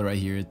change this pillar right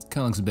here, it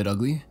kinda looks a bit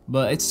ugly,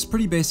 but it's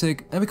pretty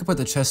basic, and we could put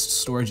the chest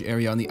storage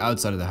area on the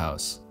outside of the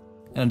house.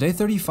 And on day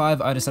 35,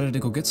 I decided to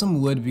go get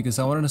some wood because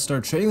I wanted to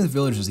start trading with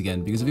villagers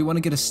again, because if we want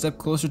to get a step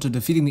closer to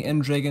defeating the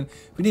end dragon,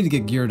 we need to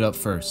get geared up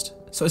first.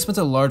 So I spent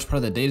a large part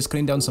of the day just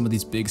cutting down some of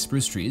these big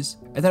spruce trees,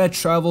 and then I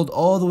traveled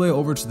all the way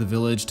over to the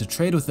village to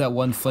trade with that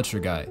one Fletcher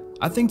guy.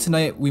 I think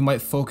tonight we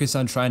might focus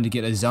on trying to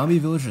get a zombie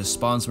villager to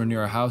spawn somewhere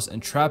near our house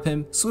and trap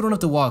him so we don't have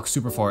to walk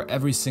super far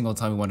every single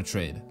time we want to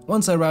trade.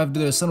 Once I arrived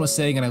there, the sun was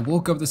setting and I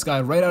woke up this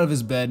guy right out of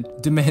his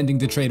bed demanding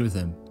to trade with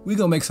him. We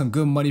gonna make some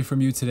good money from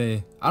you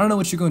today. I don't know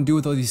what you're gonna do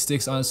with all these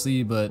sticks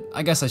honestly, but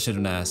I guess I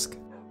shouldn't ask.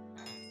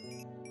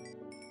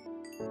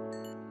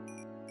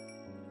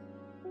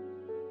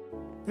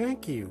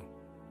 Thank you.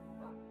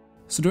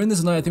 So during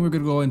this night, I think we're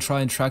gonna go and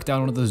try and track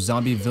down one of those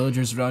zombie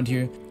villagers around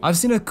here. I've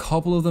seen a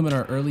couple of them in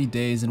our early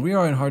days, and we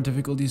are in hard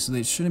difficulty, so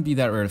they shouldn't be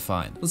that rare to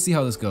find. Let's see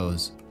how this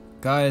goes.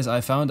 Guys,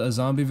 I found a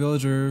zombie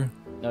villager.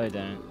 No, you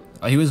didn't.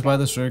 He was by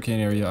the sugarcane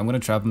area. I'm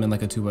gonna trap him in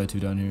like a 2x2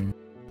 down here.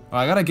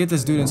 I gotta get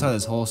this dude inside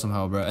this hole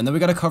somehow, bro. And then we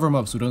gotta cover him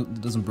up so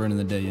it doesn't burn in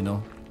the day, you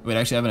know? Wait,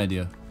 actually, I have an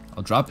idea.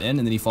 I'll drop in,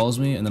 and then he follows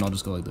me, and then I'll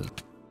just go like this.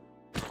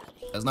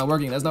 That's not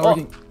working. That's not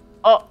working.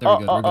 There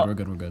we go. We're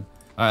good.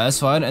 Alright, that's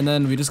fine, and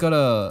then we just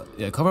gotta,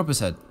 cover up his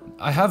head.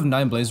 I have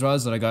 9 blaze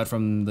rods that I got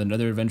from the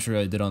nether adventure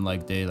I did on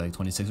like day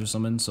 26 or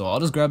something, so I'll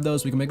just grab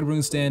those, we can make a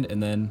rune stand,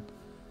 and then,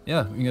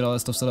 yeah, we can get all that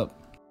stuff set up.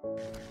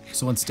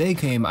 So once day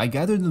came, I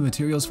gathered the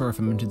materials for a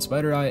fermented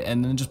spider eye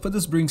and then just put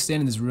this brewing stand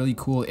in this really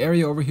cool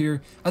area over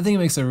here. I think it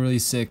makes a really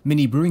sick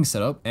mini brewing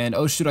setup. And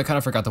oh shoot, I kind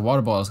of forgot the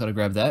water bottles, gotta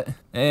grab that.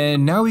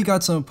 And now we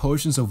got some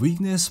potions of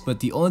weakness, but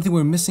the only thing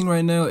we're missing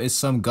right now is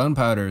some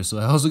gunpowder, so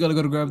I also gotta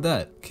go to grab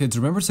that. Kids,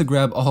 remember to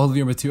grab all of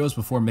your materials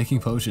before making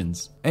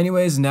potions.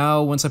 Anyways,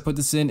 now once I put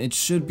this in, it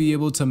should be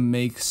able to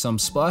make some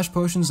splash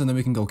potions and then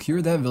we can go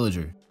cure that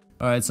villager.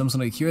 Alright, so I'm just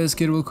gonna cure this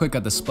kid real quick,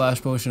 got the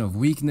splash potion of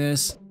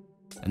weakness.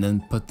 And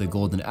then put the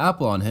golden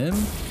apple on him.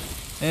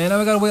 And now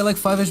we gotta wait like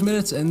 5-ish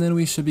minutes and then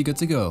we should be good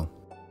to go.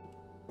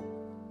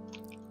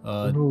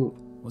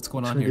 What's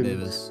going on here,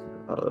 Davis?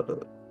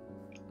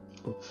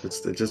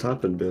 It just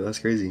happened, man. That's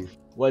crazy.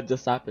 What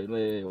just happened?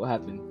 Wait, what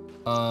happened?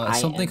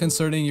 Something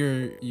concerning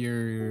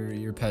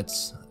your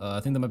pets.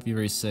 I think they might be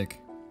very sick.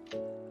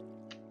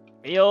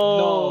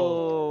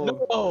 Yo!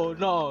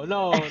 No,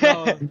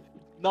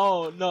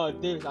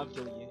 Davis, I'm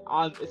killing you.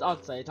 It's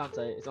on site,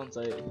 it's on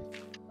site.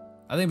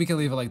 I think we can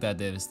leave it like that,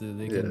 Davis.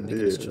 They can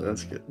just chill.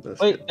 That's good.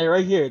 Wait, they're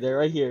right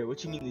here.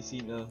 What you mean they see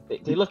me?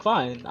 They look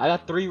fine. I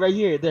got 3 right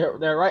here. They're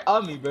right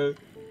on me, bro.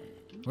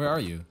 Where are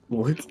you?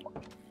 What?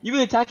 You been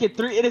attacking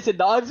 3 innocent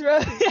dogs, bro?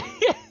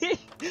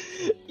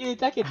 You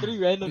attacking 3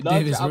 random dogs.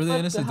 Davis, were they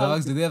innocent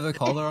dogs? Do they have a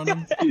collar on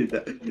them?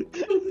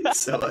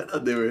 So I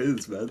thought they were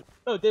his, man.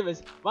 No,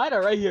 Davis, mine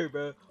are right here,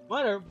 bro.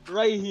 Mine are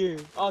right here.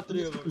 All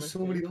 3 of them. There's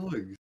so many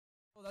dogs.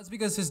 Oh, that's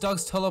because his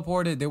dogs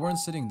teleported. They weren't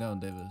sitting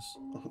down, Davis.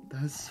 Oh,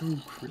 that's so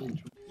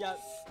cringe. Yeah.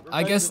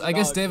 I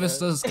guess Davis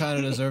does kind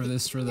of deserve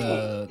this for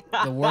the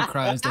war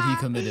crimes that he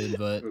committed,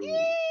 but.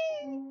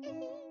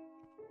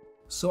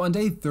 So on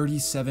day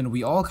 37,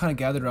 we all kind of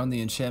gathered around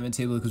the enchantment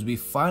table because we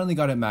finally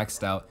got it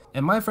maxed out.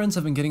 And my friends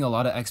have been getting a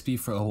lot of XP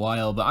for a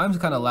while, but I'm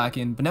kind of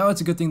lacking. But now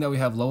it's a good thing that we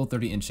have level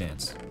 30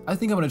 enchants. I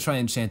think I'm going to try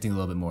enchanting a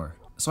little bit more.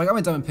 So I got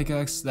my diamond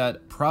pickaxe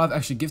that Prov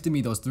actually gifted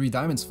me those 3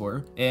 diamonds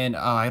for. And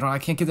I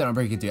can't get that on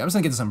Breaking 3. I'm just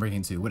going to get this on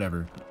Breaking 2,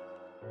 whatever.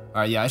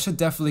 Alright, yeah, I should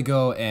definitely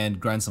go and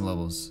grind some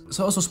levels.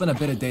 So I also spent a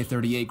bit of day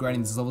 38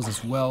 grinding these levels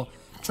as well,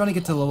 trying to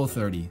get to level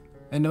 30.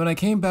 And when I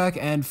came back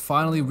and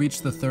finally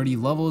reached the 30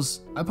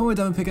 levels, I put my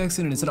diamond pickaxe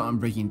in and it said on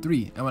Breaking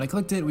 3. And when I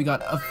clicked it, we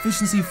got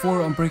Efficiency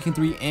 4 on Breaking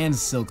 3 and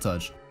Silk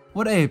Touch.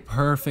 What a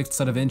perfect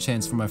set of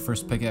enchants for my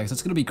first pickaxe.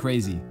 That's gonna be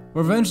crazy.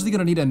 We're eventually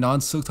gonna need a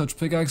non-Silk Touch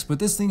pickaxe, but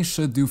this thing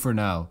should do for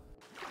now.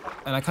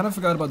 And I kind of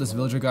forgot about this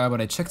villager guy,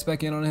 but I checked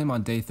back in on him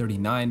on day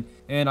 39.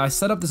 And I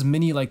set up this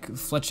mini like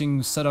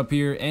fletching setup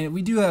here, and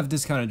we do have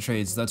discounted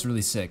trades, so that's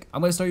really sick. I'm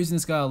gonna start using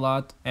this guy a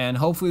lot, and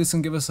hopefully this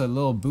can give us a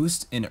little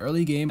boost in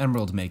early game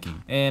emerald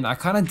making. And I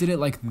kind of did it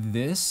like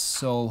this,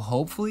 so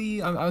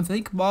hopefully, I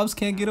think mobs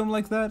can't get him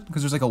like that,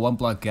 because there's like a 1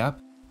 block gap.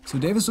 So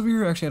Davis over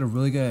here actually had a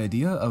really good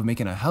idea of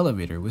making a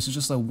elevator, which is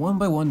just a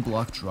 1x1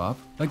 block drop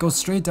that goes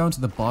straight down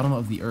to the bottom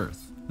of the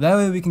earth. That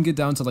way we can get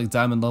down to like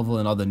diamond level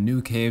and all the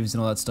new caves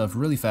and all that stuff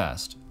really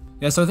fast.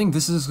 Yeah, so I think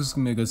this is just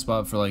gonna be a good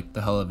spot for like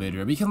the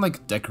elevator. We can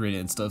like decorate it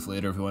and stuff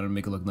later if we want to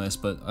make it look nice,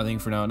 but I think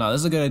for now,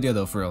 this is a good idea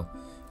though, for real.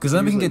 Because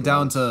then we can get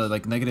down to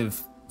like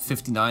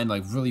 -59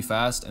 like really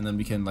fast, and then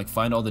we can like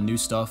find all the new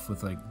stuff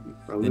with like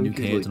the new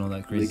caves and all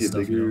that crazy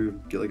stuff. Bigger,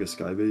 get like a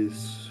sky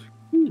base.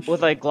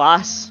 With like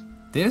glass.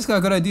 They just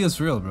got good ideas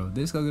for real, bro.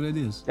 They just got good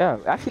ideas. Yeah,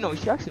 actually no, we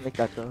should actually make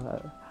that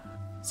though.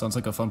 Sounds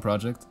like a fun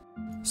project.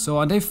 So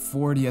on day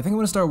 40, I think I'm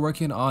going to start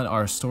working on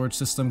our storage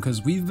system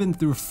because we've been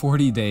through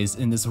 40 days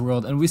in this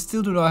world and we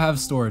still do not have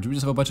storage. We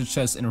just have a bunch of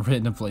chests in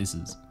random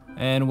places.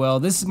 And well,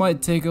 this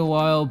might take a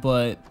while,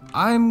 but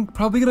I'm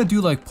probably going to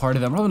do like part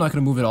of it. I'm probably not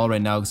going to move it all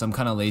right now because I'm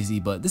kind of lazy,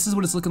 but this is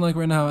what it's looking like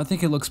right now. I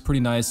think it looks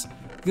pretty nice.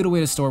 Good way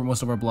to store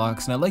most of our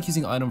blocks, and I like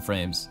using item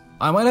frames.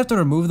 I might have to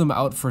remove them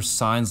out for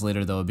signs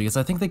later though, because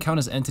I think they count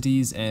as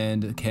entities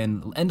and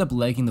can end up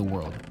lagging the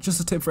world. Just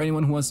a tip for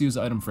anyone who wants to use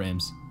item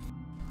frames.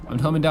 I'm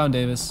coming down,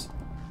 Davis.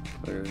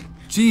 Okay.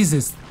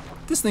 Jesus,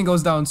 this thing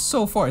goes down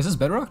so far. Is this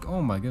bedrock?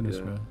 Oh my goodness,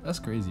 bro. That's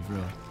crazy, bro.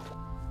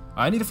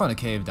 I need to find a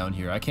cave down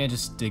here. I can't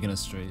just dig in a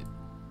straight.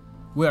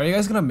 Wait, are you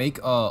guys gonna make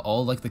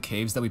all like the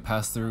caves that we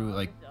pass through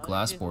like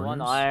glass borders?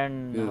 One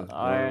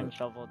iron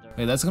shovel.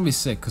 Hey, that's gonna be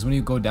sick. Cause when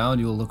you go down,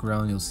 you'll look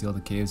around, you'll see all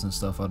the caves and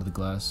stuff out of the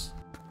glass.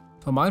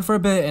 I mined for a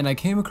bit and I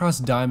came across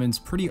diamonds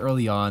pretty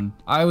early on.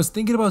 I was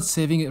thinking about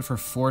saving it for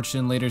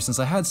fortune later since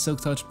I had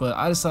silk touch, but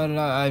I decided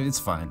it's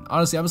fine.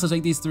 Honestly, I'm just gonna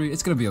take these 3,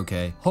 it's gonna be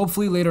okay.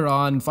 Hopefully later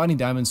on, finding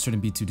diamonds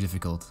shouldn't be too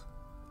difficult.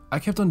 I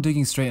kept on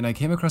digging straight and I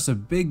came across a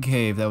big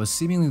cave that was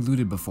seemingly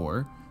looted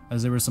before,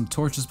 as there were some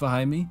torches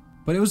behind me.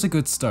 But it was a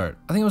good start.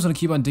 I think I was gonna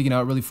keep on digging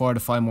out really far to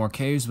find more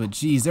caves, but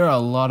geez, there are a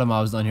lot of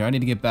mobs down here. I need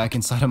to get back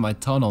inside of my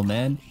tunnel,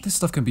 man. This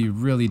stuff can be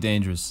really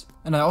dangerous.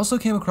 And I also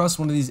came across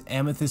one of these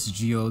amethyst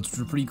geodes, which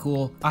were pretty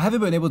cool. I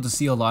haven't been able to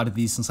see a lot of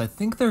these since I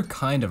think they're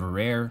kind of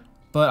rare.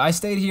 But I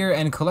stayed here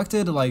and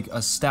collected like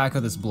a stack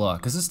of this block,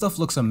 because this stuff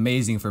looks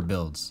amazing for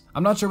builds.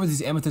 I'm not sure what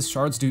these amethyst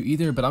shards do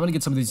either, but I'm gonna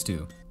get some of these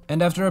too.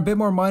 And after a bit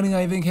more mining,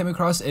 I even came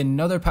across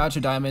another patch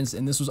of diamonds,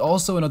 and this was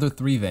also another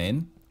 3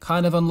 vein.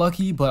 Kind of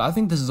unlucky, but I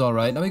think this is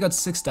alright. Now we got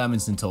 6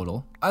 diamonds in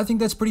total. I think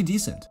that's pretty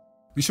decent.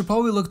 We should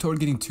probably look toward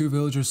getting 2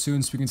 villagers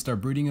soon so we can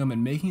start breeding them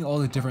and making all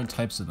the different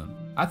types of them.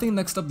 I think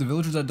next up the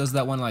villager that does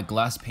that one like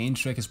glass pane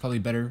trick is probably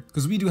better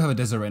because we do have a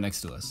desert right next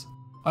to us.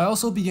 I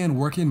also began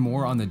working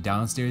more on the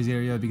downstairs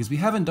area because we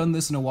haven't done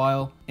this in a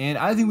while, and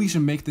I think we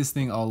should make this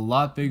thing a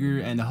lot bigger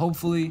and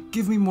hopefully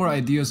give me more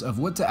ideas of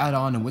what to add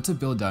on and what to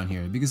build down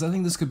here because I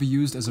think this could be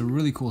used as a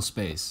really cool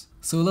space.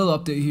 So a little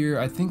update here,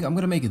 I think I'm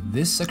gonna make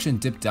this section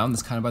dip down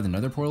that's kind of by the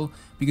nether portal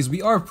because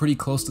we are pretty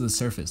close to the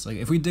surface. Like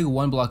if we dig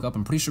 1 block up,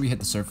 I'm pretty sure we hit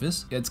the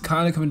surface. It's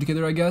kind of coming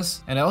together, I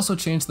guess. And I also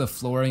changed the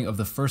flooring of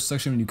the first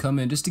section when you come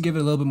in just to give it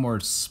a little bit more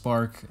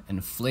spark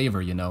and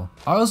flavor, you know.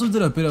 I also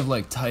did a bit of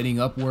like tidying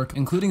up work,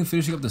 including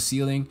finishing up the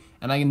ceiling.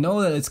 And I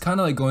know that it's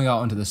kind of like going out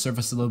onto the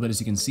surface a little bit as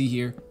you can see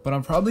here, but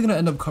I'm probably gonna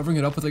end up covering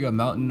it up with like a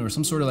mountain or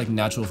some sort of like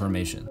natural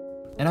formation.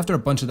 And after a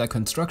bunch of that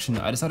construction,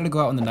 I decided to go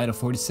out on the night of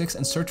 46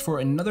 and search for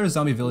another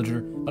zombie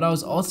villager, but I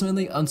was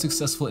ultimately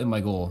unsuccessful in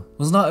my goal.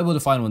 Was not able to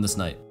find one this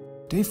night.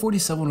 Day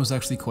 47 was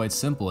actually quite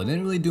simple. I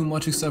didn't really do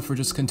much except for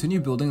just continue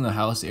building the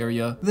house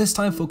area, this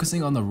time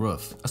focusing on the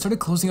roof. I started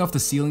closing off the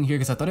ceiling here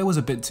because I thought it was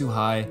a bit too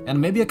high, and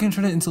maybe I can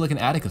turn it into like an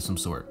attic of some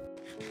sort.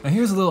 Now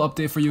here's a little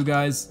update for you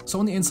guys. So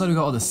on the inside we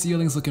got all the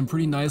ceilings looking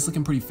pretty nice,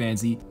 looking pretty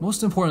fancy.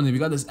 Most importantly, we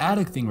got this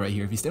attic thing right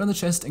here. If you stand on the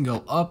chest and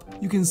go up,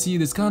 you can see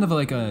this kind of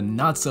like a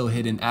not so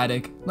hidden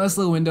attic. Nice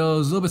little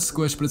windows, a little bit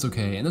squished, but it's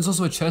okay. And there's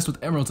also a chest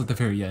with emeralds at the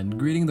very end,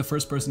 greeting the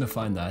first person to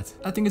find that.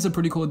 I think it's a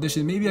pretty cool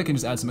addition. Maybe I can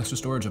just add some extra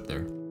storage up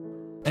there.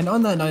 And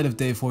on that night of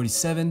day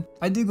 47,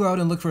 I did go out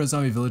and look for a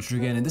zombie villager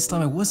again, and this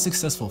time I was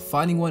successful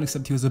finding one,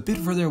 except he was a bit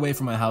further away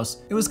from my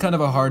house. It was kind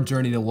of a hard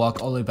journey to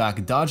walk all the way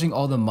back, dodging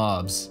all the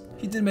mobs.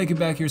 He did make it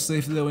back here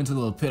safely though into the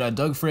little pit I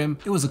dug for him.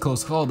 It was a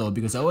close call though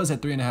because I was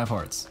at 3.5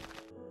 hearts.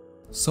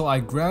 So I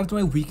grabbed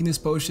my weakness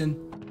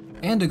potion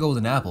and a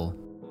golden apple,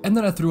 and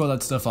then I threw all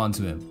that stuff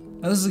onto him.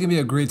 Now this is gonna be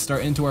a great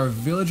start into our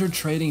villager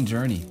trading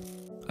journey.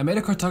 I made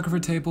a cartographer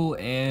table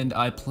and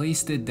I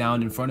placed it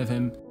down in front of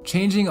him,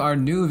 changing our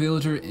new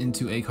villager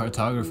into a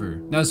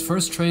cartographer. Now his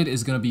first trade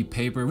is gonna be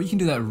paper. We can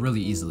do that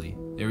really easily.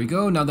 There we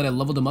go. Now that I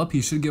leveled him up,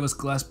 he should give us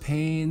glass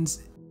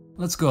panes.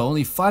 Let's go,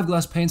 only 5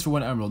 glass panes for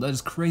 1 emerald. That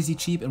is crazy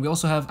cheap, and we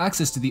also have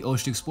access to the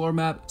Ocean Explorer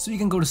map, so you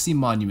can go to see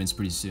monuments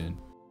pretty soon.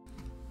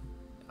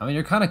 I mean,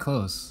 you're kind of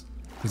close,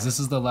 because this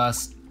is the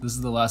last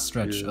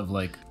stretch of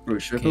like. Bro,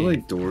 should I put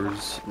like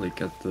doors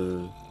like at the?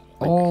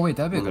 Like, oh wait,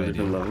 that'd be a good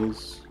idea.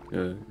 Levels.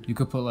 Yeah. You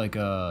could put like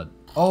a.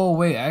 Oh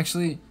wait,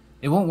 actually,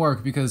 it won't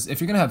work because if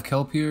you're gonna have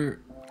kelp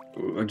here.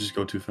 I just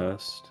go too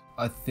fast.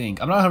 I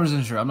think I'm not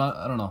 100% sure. I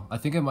don't know. I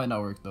think it might not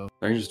work though.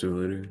 I can just do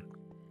it later.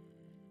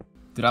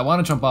 Dude, I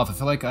want to jump off. I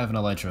feel like I have an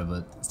elytra,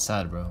 but it's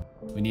sad, bro.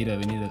 We need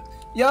it.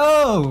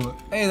 Yo!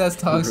 Hey, that's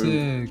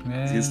toxic,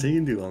 man. It's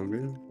taking too long,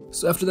 man.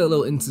 So after that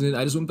little incident,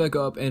 I just went back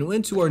up and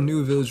went to our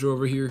new villager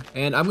over here.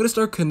 And I'm gonna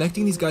start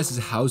connecting these guys'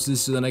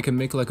 houses so then I can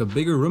make like a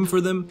bigger room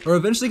for them. Or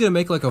eventually gonna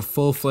make like a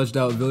full-fledged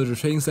out villager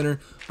trading center.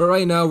 But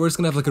right now, we're just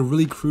gonna have like a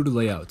really crude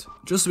layout.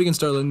 Just so we can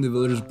start letting the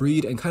villagers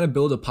breed and kind of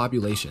build a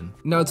population.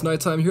 Now it's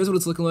nighttime. Here's what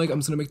it's looking like. I'm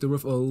just gonna make the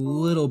roof a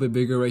little bit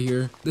bigger right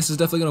here. This is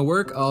definitely gonna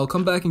work. I'll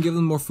come back and give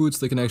them more food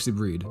so they can actually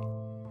breed.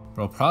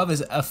 Bro, Prav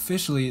is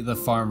officially the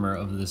farmer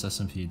of this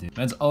SMP, dude.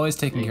 Man's always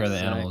taking care of the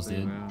animals,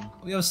 dude. Bro.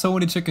 We have so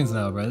many chickens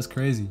now, bro. That's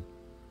crazy.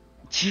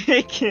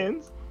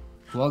 Chickens?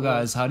 Well,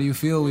 guys, how do you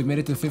feel? We made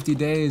it to 50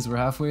 days. We're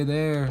halfway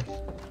there.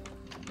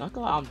 Not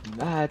gonna lie, I'm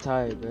mad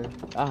tired, bro.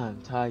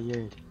 I'm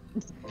tired.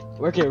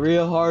 Working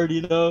real hard,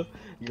 you know.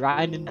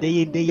 Grinding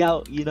day in, day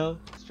out, you know.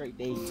 Straight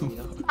days, you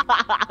know.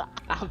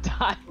 I'm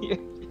tired.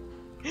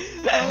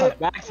 My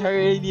back's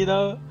hurting, you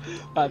know.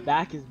 My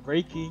back is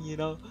breaking, you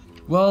know.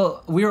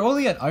 Well, we are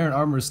only at iron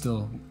armor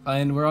still,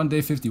 and we're on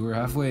day 50. We're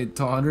halfway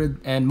to 100,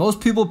 and most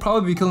people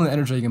probably be killing the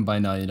Ender Dragon by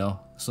now, you know?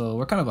 So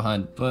we're kind of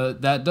behind.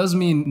 But that does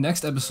mean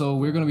next episode,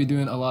 we're going to be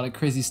doing a lot of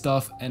crazy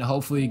stuff, and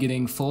hopefully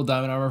getting full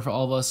diamond armor for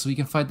all of us so we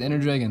can fight the Ender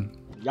Dragon.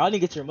 Y'all need to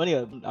get your money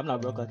up. I'm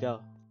not broke like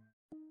y'all.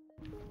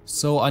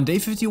 So on day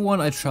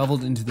 51, I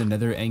traveled into the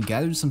nether and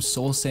gathered some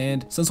soul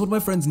sand, since one of my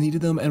friends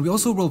needed them, and we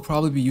also will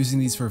probably be using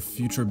these for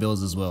future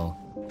builds as well.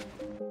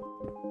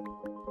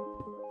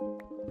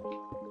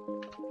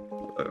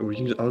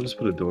 I'll just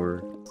put a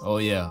door. Oh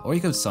yeah, or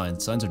you could have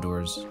signs. Signs or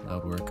doors.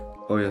 That would work.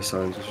 Oh yeah,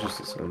 signs. It's just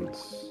the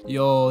signs.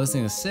 Yo, this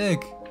thing is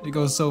sick. It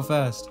goes so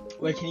fast.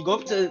 Wait, can you go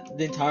up to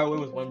the entire way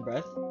with one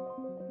breath?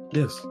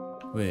 Yes.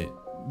 Wait,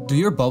 do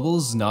your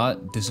bubbles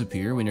not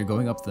disappear when you're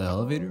going up the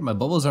elevator? My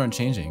bubbles aren't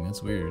changing.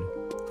 That's weird.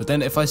 But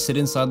then if I sit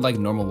inside like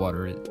normal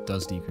water, it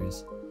does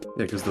decrease.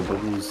 Yeah, because the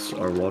bubbles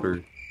are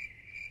water.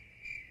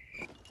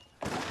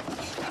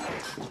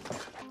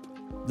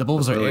 The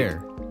bubbles are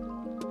air.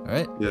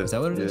 Alright? Yeah. Is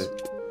that what it is?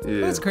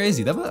 Yeah. That's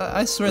crazy.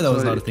 I swear that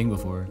was not a thing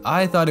before.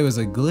 I thought it was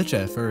a glitch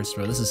at first,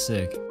 bro. This is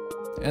sick.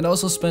 And I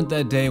also spent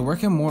that day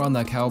working more on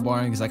that cow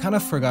barn because I kind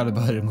of forgot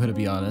about it, I'm gonna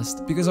be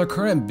honest. Because our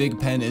current big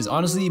pen is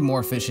honestly more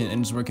efficient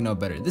and it's working out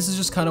better. This is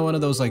just kind of one of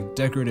those like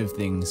decorative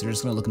things. They're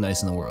just gonna look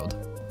nice in the world.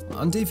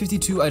 On day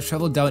 52, I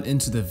traveled down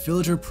into the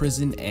villager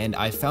prison and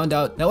I found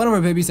out that one of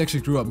our babies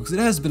actually grew up because it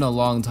has been a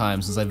long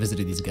time since I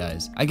visited these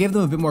guys. I gave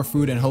them a bit more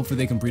food and hopefully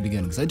they can breed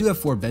again because I do have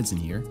 4 beds in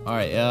here.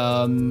 Alright,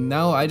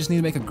 now I just need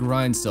to make a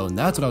grindstone.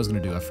 That's what I was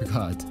gonna do, I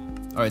forgot.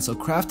 Alright, so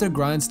craft a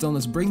grindstone.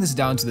 Let's bring this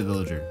down to the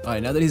villager.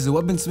 Alright, now that he's a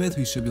weaponsmith,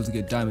 we should be able to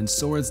get diamond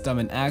swords,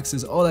 diamond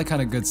axes, all that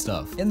kind of good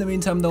stuff. In the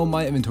meantime though,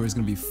 my inventory is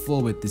going to be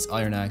full with these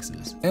iron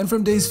axes. And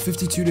from days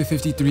 52 to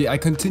 53, I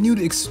continued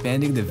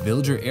expanding the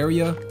villager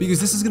area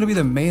because this is going to be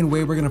the main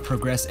way we're going to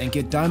progress and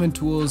get diamond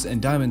tools and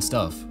diamond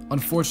stuff.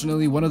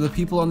 Unfortunately, one of the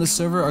people on this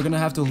server are going to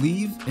have to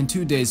leave in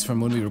 2 days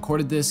from when we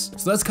recorded this,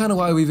 so that's kind of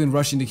why we've been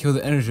rushing to kill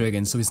the ender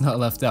dragon so he's not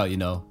left out, you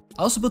know.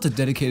 I also built a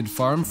dedicated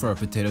farm for our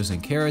potatoes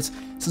and carrots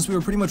since we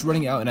were pretty much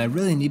running out and I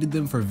really needed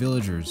them for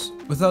villagers.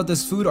 Without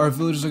this food, our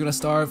villagers are gonna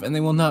starve and they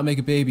will not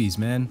make babies,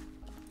 man.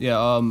 Yeah,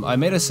 I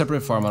made a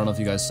separate farm, I don't know if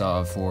you guys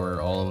saw, for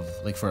all of,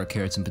 like, for our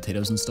carrots and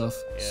potatoes and stuff.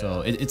 Yeah.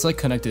 So it's like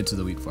connected to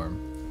the wheat farm.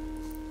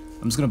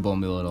 I'm just gonna bone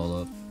meal it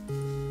all up.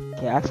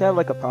 Okay, I actually have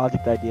like a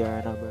project idea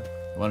right now, bro.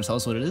 Wanna tell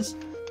us what it is?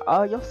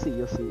 You'll see.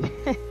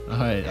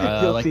 Alright,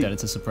 I like that,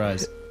 it's a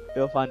surprise.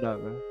 You'll find out,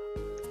 bro.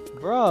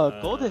 Bro,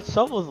 golden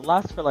shovels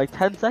last for like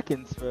 10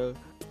 seconds, bro.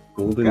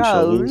 Golden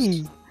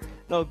shovels?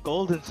 No,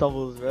 golden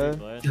shovels, bro.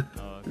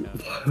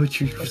 Why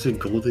would you use a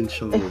golden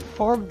shovel? It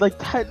formed like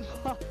 10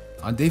 blocks.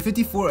 On day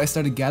 54, I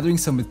started gathering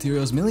some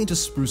materials, mainly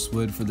just spruce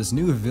wood, for this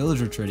new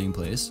villager trading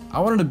place. I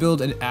wanted to build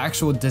an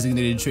actual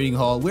designated trading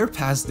hall. We're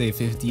past day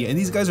 50, and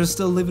these guys are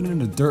still living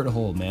in a dirt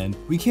hole, man.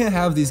 We can't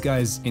have these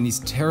guys in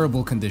these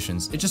terrible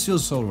conditions. It just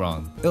feels so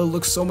wrong. It'll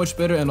look so much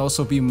better and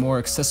also be more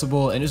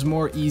accessible and just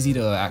more easy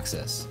to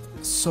access.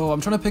 So I'm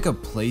trying to pick a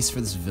place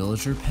for this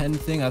villager pen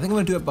thing. I think I'm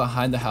gonna do it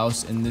behind the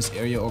house in this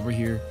area over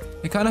here.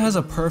 It kind of has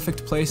a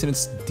perfect place and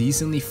it's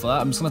decently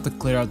flat. I'm just gonna have to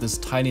clear out this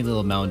tiny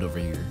little mound over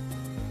here.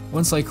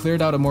 Once I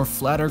cleared out a more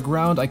flatter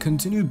ground, I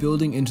continued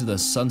building into the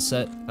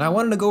sunset, and I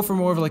wanted to go for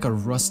more of like a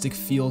rustic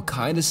feel,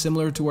 kind of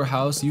similar to our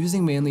house,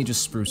 using mainly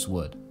just spruce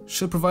wood.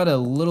 Should provide a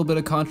little bit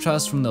of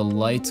contrast from the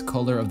light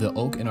color of the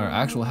oak in our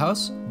actual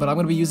house, but I'm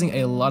gonna be using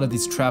a lot of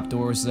these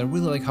trapdoors as I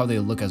really like how they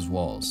look as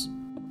walls.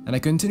 And I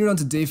continued on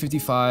to day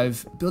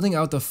 55, building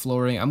out the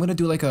flooring. I'm gonna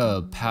do like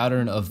a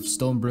pattern of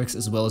stone bricks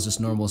as well as just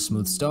normal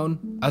smooth stone.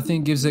 I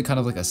think gives it kind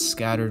of like a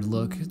scattered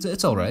look.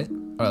 It's alright.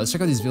 Alright, let's check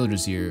out these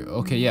villagers here.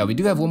 Okay, yeah, we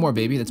do have one more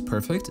baby, that's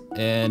perfect.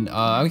 And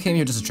I came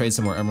here just to trade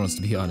some more emeralds,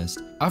 to be honest.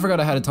 I forgot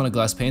I had a ton of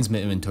glass panes in my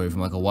inventory from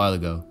like a while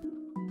ago.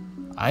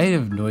 I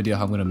have no idea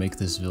how I'm gonna make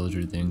this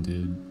villager thing,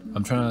 dude.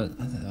 I'm trying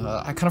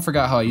to... I kind of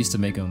forgot how I used to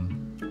make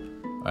them.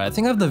 Alright, I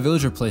think I have the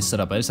villager place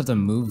set up. I just have to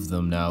move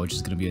them now, which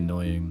is gonna be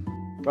annoying.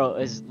 Bro,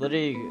 it's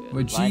literally...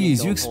 But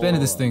jeez, you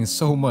expanded this thing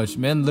so much.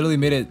 Man literally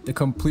made it the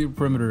complete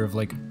perimeter of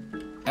like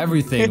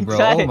everything, bro.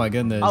 Oh my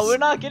goodness. Oh, we're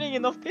not getting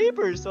enough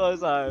paper, so I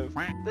was like,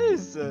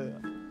 this.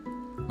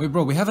 Wait,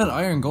 bro, we have an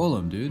iron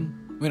golem, dude.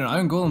 Wait, an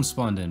iron golem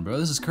spawned in, bro.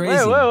 This is crazy.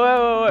 Wait.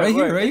 Right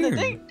here.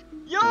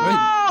 Yo,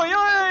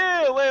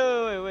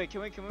 wait.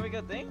 Can we make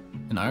a thing?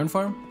 An iron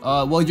farm?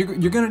 Well,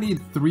 you're gonna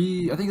need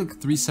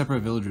 3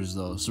 separate villagers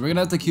though. So we're gonna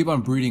have to keep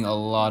on breeding a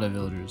lot of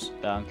villagers.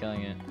 Yeah, I'm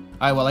killing it.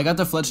 Alright, well, I got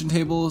the fletching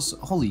tables.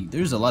 Holy,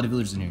 there's a lot of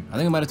villagers in here. I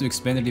think I might have to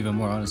expand it even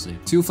more, honestly.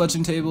 2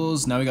 fletching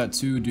tables. Now we got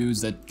 2 dudes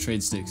that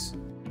trade sticks.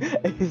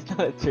 It's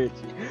not a church.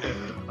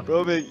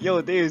 Bro,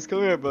 yo, Davis,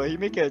 come here, bro. He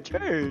making a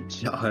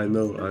church. Yeah, I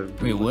know.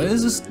 Wait, what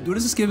is this? What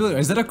is this give?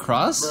 Is that a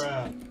cross?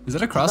 Bruh. Is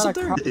that a cross up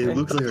there? It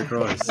looks like a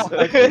cross.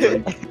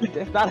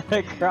 It's not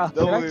a cross.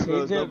 Don't Can I worry,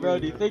 change bro, it, bro?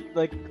 Do you think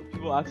like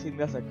people actually think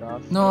that's a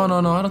cross? No, I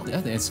don't think.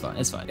 I think it's fine.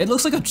 It's fine. It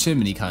looks like a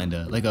chimney,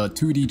 kinda, like a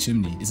 2D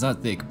chimney. It's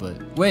not thick, but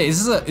wait,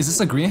 is this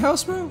a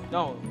greenhouse, bro?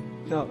 No.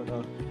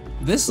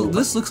 This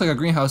looks like a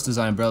greenhouse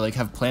design, bro. Like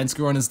have plants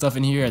growing and stuff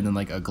in here, and then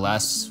like a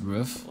glass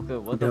roof. Okay,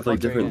 what You the have fuck like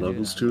different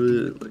levels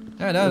to it. Like,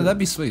 Yeah, that'd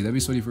be sweet. That'd be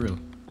sweaty for real.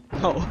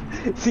 No.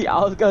 See, I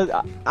was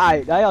gonna.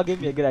 Alright, now y'all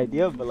gave me a good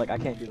idea, but like I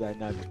can't do that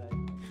now.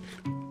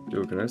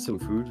 yo, can I have some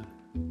food?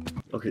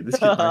 Okay, this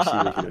kid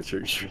actually making a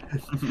church.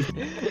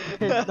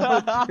 It's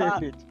not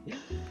church.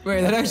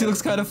 Wait, that actually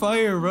looks kind of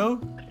fire, bro.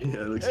 Yeah,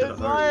 it looks It's kind of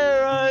hard.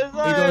 fire, bro. It's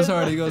fire. He goes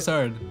hard. He goes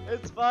hard.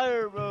 It's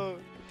fire, bro.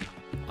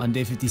 On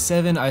day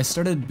 57, I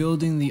started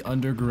building the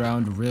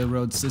underground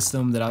railroad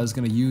system that I was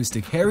going to use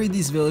to carry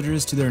these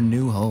villagers to their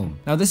new home.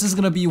 Now this is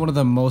going to be one of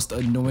the most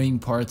annoying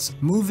parts,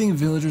 moving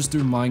villagers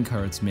through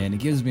minecarts, man. It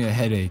gives me a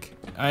headache.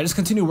 I just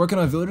continued working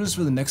on villagers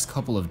for the next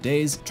couple of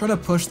days, trying to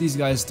push these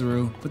guys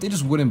through, but they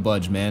just wouldn't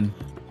budge, man.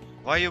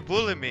 Why you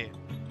bullying me?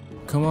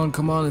 Come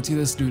on, let's get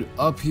this dude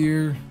up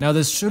here. Now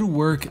this should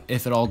work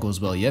if it all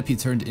goes well. Yep, he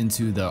turned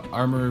into the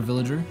armor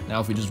villager. Now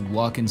if we just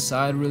walk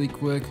inside really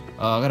quick.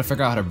 I gotta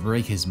figure out how to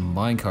break his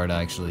minecart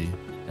actually.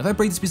 If I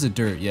break this piece of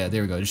dirt, yeah,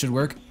 there we go, it should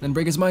work. Then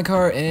break his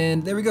minecart,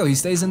 and there we go, he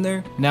stays in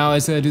there. Now I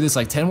just gotta do this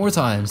like 10 more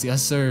times,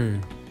 yes sir.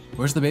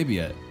 Where's the baby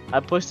at? I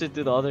pushed it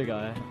through the other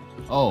guy.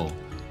 Oh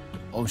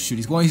shoot,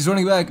 he's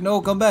running back. No,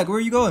 come back, where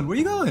are you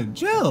going?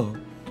 Chill.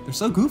 They're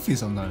so goofy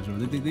sometimes, bro.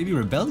 They be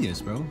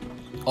rebellious, bro.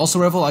 Also,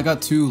 Revel, I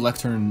got 2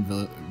 lectern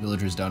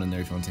villagers down in there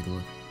if you want to take a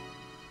look.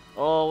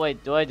 Oh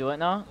wait, do I do it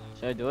now?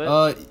 Should I do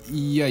it?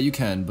 Yeah, you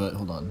can, but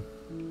hold on.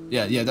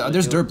 Yeah,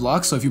 there's dirt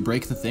blocks, so if you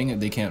break the thing,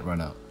 they can't run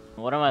out.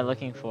 What am I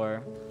looking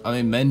for? I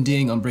mean,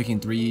 mending,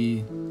 unbreaking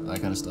 3,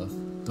 that kind of stuff.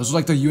 Those are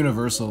like the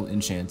universal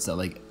enchants that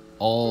like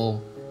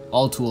all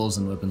tools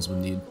and weapons would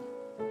need.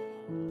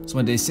 So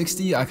on day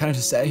 60, I kind of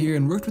just sat here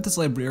and worked with this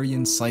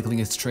librarian, cycling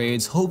its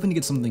trades, hoping to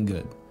get something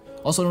good.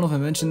 Also, I don't know if I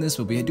mentioned this,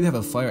 but we do have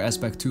a fire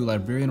aspect 2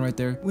 librarian right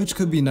there, which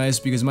could be nice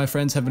because my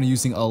friends have been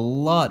using a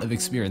lot of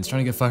experience trying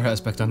to get fire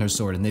aspect on their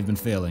sword and they've been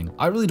failing.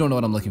 I really don't know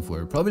what I'm looking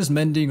for, probably just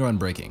mending or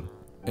unbreaking.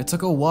 It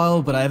took a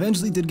while, but I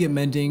eventually did get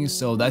mending,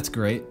 so that's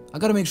great. I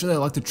gotta make sure that I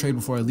lock the trade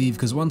before I leave,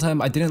 because one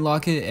time I didn't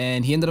lock it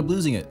and he ended up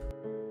losing it.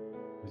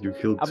 You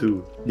killed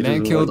 2.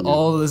 Man killed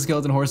all the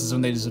skeleton horses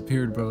when they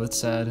disappeared, bro. It's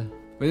sad.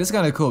 But it's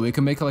kind of cool. We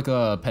can make like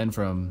a pen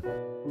from.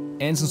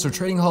 And since our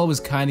trading hall was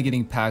kind of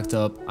getting packed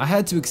up, I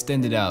had to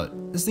extend it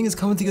out. This thing is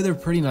coming together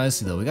pretty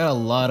nicely though. We got a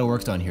lot of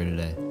work done here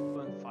today.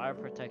 Fire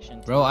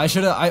protection. Bro, I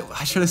should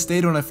have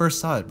stayed when I first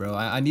saw it, bro.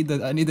 I need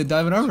the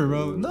diamond armor,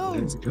 bro. No.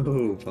 Let's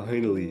go,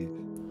 finally.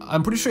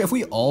 I'm pretty sure if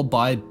we all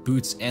buy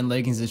boots and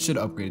leggings, it should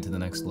upgrade to the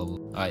next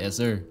level. Alright, yes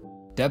sir.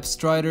 Depth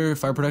Strider,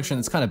 fire protection,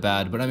 it's kind of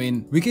bad, but I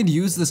mean, we could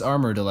use this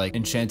armor to like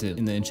enchant it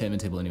in the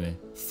enchantment table anyway.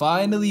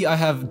 Finally, I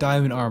have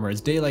diamond armor. It's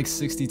day like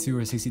 62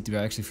 or 63,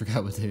 I actually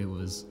forgot what day it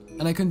was.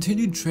 And I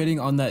continued trading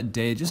on that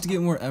day just to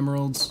get more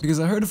emeralds, because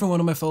I heard from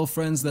one of my fellow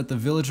friends that the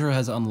villager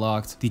has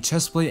unlocked the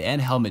chestplate and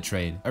helmet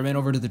trade. I ran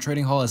over to the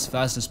trading hall as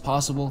fast as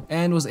possible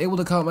and was able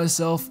to cop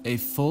myself a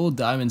full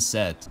diamond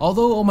set.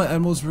 Although all my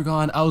emeralds were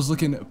gone, I was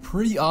looking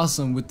pretty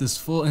awesome with this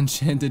full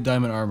enchanted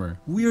diamond armor.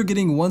 We are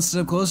getting one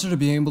step closer to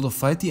being able to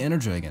fight the Ender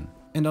Dragon.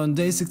 And on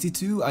day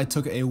 62, I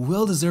took a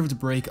well-deserved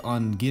break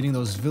on getting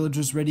those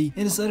villagers ready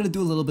and decided to do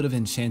a little bit of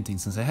enchanting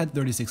since I had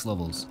 36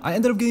 levels. I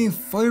ended up getting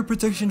fire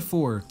protection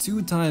 4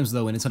 2 times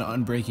though, and it's an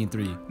unbreaking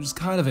 3, which is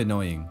kind of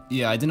annoying.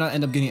 Yeah, I did not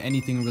end up getting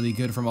anything really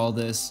good from all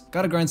this.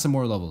 Gotta grind some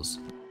more levels.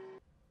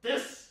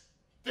 This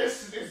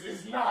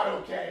is not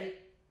okay.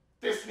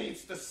 This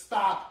needs to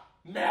stop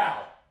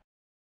now.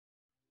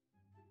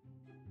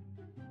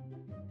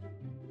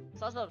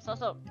 Sus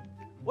up.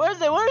 Where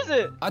is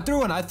it? I threw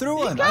one.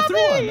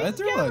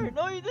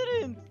 No, you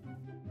didn't.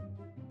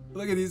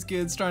 Look at these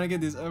kids trying to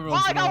get these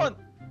emeralds. Oh, I got one.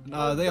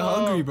 Nah, they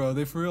hungry, bro.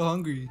 They for real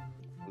hungry.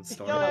 Let's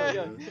start.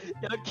 Yo,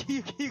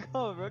 keep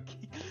going, bro.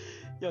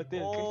 Yo,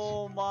 damn.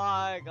 Oh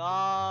my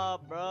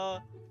god, bro.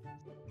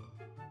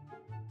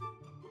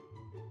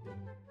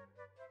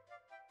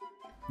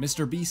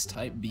 Mr. Beast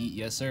type beat,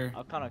 yes sir.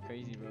 I'm kind of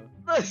crazy, bro.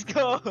 Let's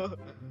go.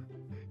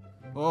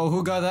 Oh,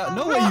 who got that?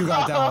 No way you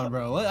got that one,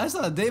 bro. What? I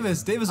saw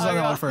Davis. Davis was on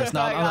that one first.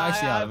 No, I'm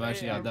actually out. I'm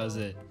actually out. That was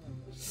it.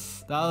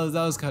 That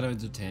was kind of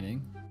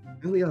entertaining.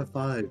 I only got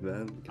 5,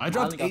 man. I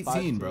dropped only got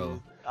 18, 5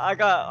 bro.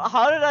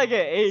 How did I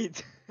get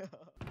 8?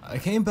 I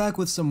came back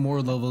with some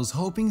more levels,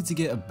 hoping to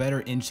get a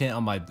better enchant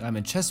on my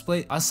diamond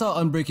chestplate. I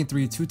saw Unbreaking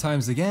 3 2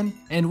 times again,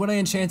 and when I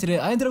enchanted it,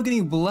 I ended up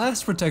getting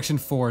Blast Protection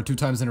 4 2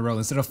 times in a row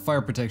instead of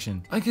Fire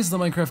Protection. I guess the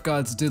Minecraft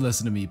gods did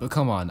listen to me, but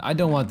come on, I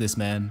don't want this,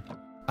 man.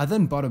 I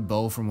then bought a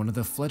bow from one of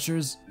the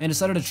Fletchers and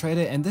decided to trade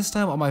it, and this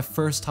time on my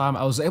first time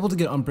I was able to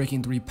get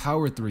Unbreaking 3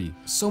 Power 3.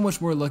 So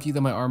much more lucky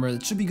than my armor,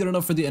 it should be good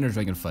enough for the Ender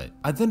Dragon fight.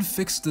 I then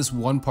fixed this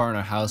one part in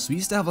our house. We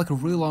used to have like a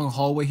really long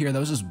hallway here that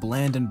was just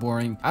bland and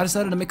boring. I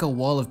decided to make a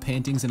wall of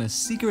paintings and a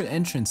secret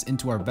entrance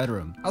into our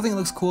bedroom. I think it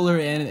looks cooler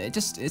and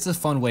it's a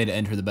fun way to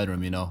enter the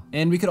bedroom, you know.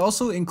 And we could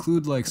also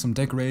include like some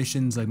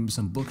decorations, like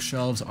some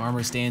bookshelves,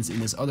 armor stands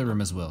in this other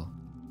room as well.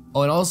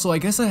 Oh, and also, I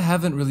guess I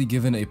haven't really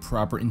given a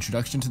proper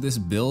introduction to this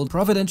build.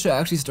 Providentia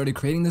actually started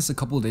creating this a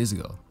couple of days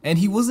ago, and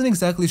he wasn't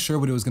exactly sure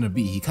what it was going to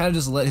be. He kind of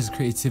just let his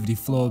creativity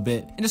flow a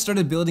bit and just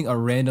started building a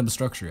random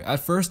structure. At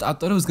first, I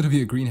thought it was going to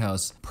be a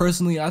greenhouse.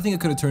 Personally, I think it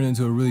could have turned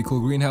into a really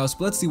cool greenhouse,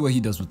 but let's see what he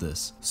does with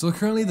this. So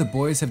currently, the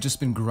boys have just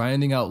been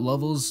grinding out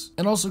levels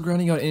and also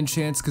grinding out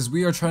enchants because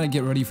we are trying to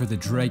get ready for the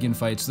dragon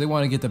fight, so they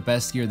want to get the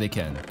best gear they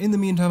can. In the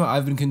meantime,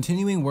 I've been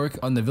continuing work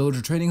on the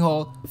villager trading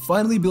hall,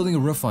 finally building a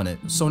roof on it,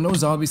 so no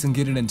zombies can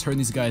get in and turn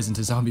these guys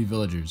into zombie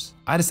villagers.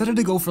 I decided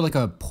to go for like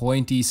a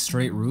pointy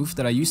straight roof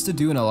that I used to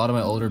do in a lot of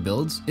my older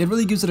builds. It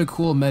really gives it a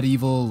cool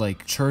medieval,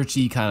 like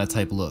churchy kind of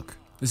type look.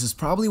 This is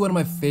probably one of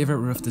my favorite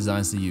roof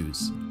designs to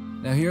use.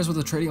 Now here's what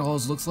the trading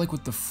halls looks like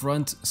with the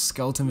front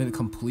skeleton bit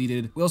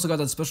completed. We also got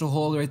that special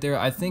hole right there.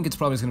 I think it's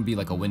probably just gonna be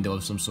like a window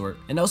of some sort.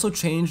 And also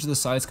changed the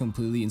sides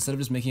completely. Instead of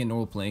just making it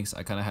normal planks,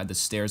 I kind of had the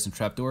stairs and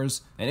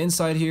trapdoors. And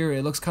inside here,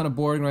 it looks kind of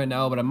boring right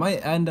now, but I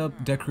might end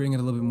up decorating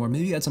it a little bit more.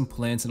 Maybe add some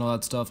plants and all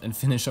that stuff and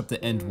finish up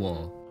the end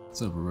wall.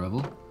 What's up,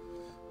 Rebel?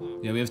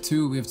 Yeah, we have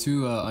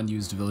two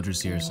unused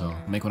villagers here, so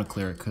I might want to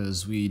clear it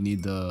because we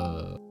need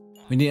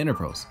ender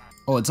pearls.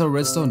 Oh, it's a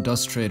redstone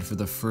dust trade for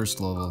the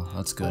first level.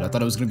 That's good. I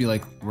thought it was gonna be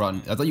like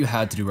rotten. I thought you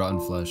had to do rotten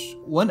flesh.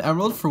 1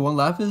 emerald for 1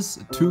 lapis,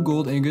 2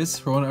 gold ingots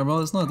for 1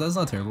 emerald. That's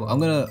not terrible. I'm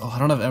gonna. Oh, I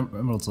don't have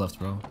emeralds left,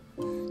 bro.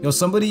 Yo,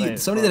 somebody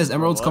that has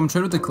emeralds, come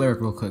trade with the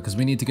cleric real quick, because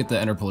we need to get the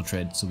ender pearl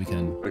trade so we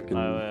can.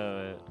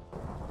 Wait.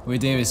 Wait,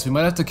 Davis, we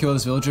might have to kill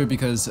this villager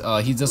because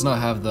he does not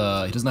have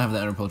the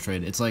ender pearl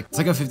trade. It's like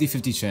a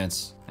 50-50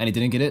 chance, and he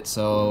didn't get it,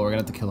 so we're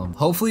gonna have to kill him.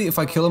 Hopefully, if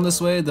I kill him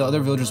this way, the other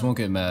villagers won't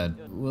get mad.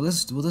 Will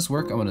this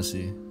work? I want to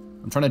see.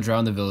 I'm trying to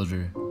drown the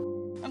villager.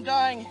 I'm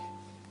dying.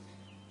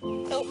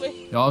 Help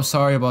me. Yo, I'm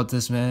sorry about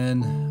this,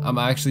 man. I'm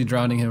actually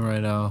drowning him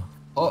right now.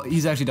 Oh,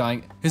 he's actually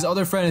dying. His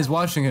other friend is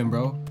watching him,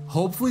 bro.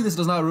 Hopefully this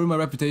does not ruin my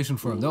reputation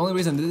for him. The only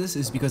reason I did this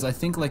is because I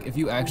think like if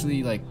you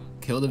actually like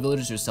kill the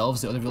villagers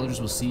yourselves, the other villagers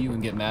will see you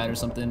and get mad or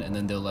something, and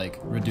then they'll like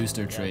reduce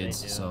their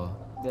trades. So,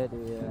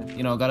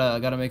 you know,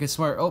 gotta make it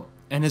smart. Oh,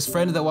 and his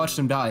friend that watched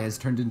him die has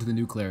turned into the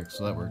new cleric,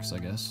 so that works, I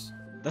guess.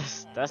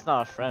 That's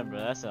not a friend, bro.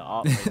 That's an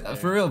op. Right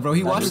For real, bro.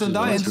 He watched him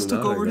die and just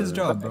took over his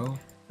job, bro.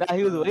 Nah,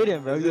 he was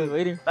waiting, bro. He was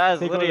waiting. That's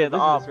Take literally over an the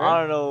op. business, right? I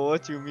don't know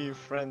what you mean,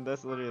 friend.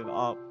 That's literally an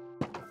op.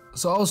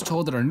 So I was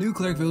told that our new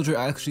cleric villager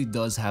actually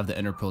does have the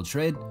ender pearl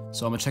trade,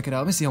 so I'm gonna check it out.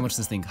 Let me see how much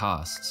this thing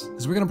costs,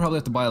 because we're gonna probably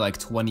have to buy like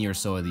 20 or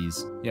so of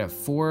these. Yeah,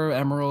 4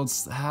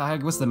 emeralds.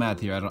 What's the math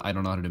here? I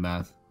don't know how to do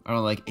math. I don't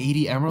know, like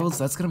 80 emeralds?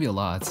 That's gonna be a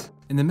lot.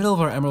 In the middle of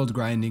our emerald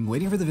grinding,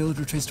 waiting for the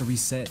villager trades to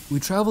reset, we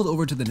traveled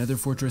over to the nether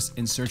fortress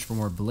in search for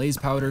more blaze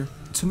powder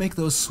to make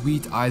those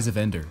sweet eyes of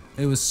ender.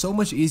 It was so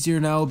much easier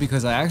now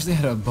because I actually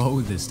had a bow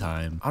this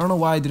time. I don't know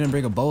why I didn't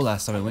bring a bow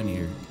last time I went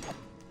here.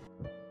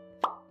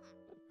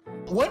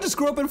 What just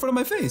grew up in front of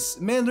my face?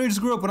 Man, literally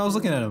just grew up when I was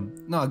looking at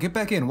him. No, get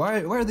back in.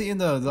 Why are they in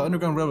the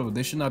underground railroad?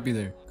 They should not be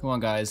there. Come on,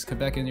 guys. Get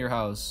back into your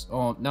house.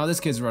 Oh, now this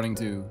kid's running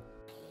too.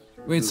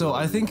 Wait, so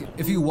I think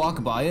if you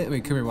walk by it...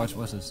 Wait, come here, watch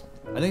this.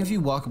 I think if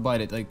you walk by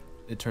it, like,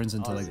 it turns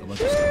into like a bunch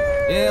of stuff.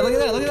 Yeah, look at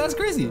that. Look at that. That's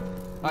crazy.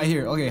 Alright,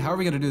 here. Okay, how are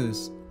we gonna do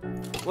this?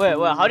 Wait,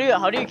 how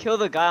do you kill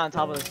the guy on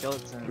top of the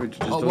skeleton? Wait,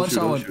 just Oh, don't one shoot,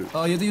 shot don't one. shoot.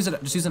 Oh, you have to use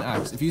it. Just use an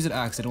axe. If you use an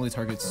axe, it only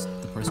targets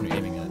the person you're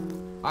aiming at.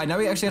 Alright, now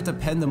we actually have to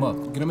pen them up.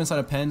 Get them inside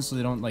a pen so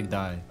they don't like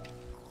die.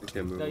 I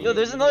can't move. Yo,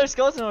 there's another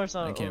skeleton or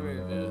something. I can't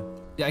move. Yeah.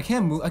 Yeah, I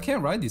can't move. I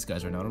can't ride these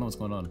guys right now. I don't know what's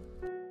going on.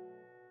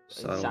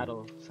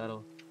 Saddle.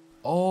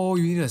 Oh,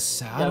 you need a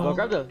saddle? Yeah, go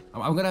grab the...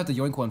 I'm gonna have to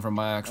yoink one from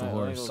my actual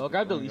horse. Go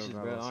grab the leashes,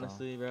 bro.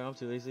 Honestly, bro. I'm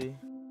too lazy.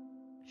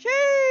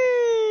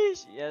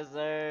 Sheesh! Yes,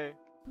 sir.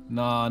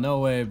 Nah, no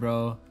way,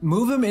 bro.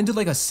 Move him into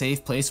like a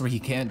safe place where he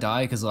can't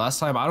die, because last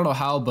time, I don't know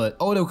how, but...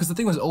 Oh, no, because the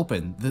thing was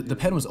open. The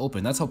pen was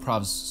open. That's how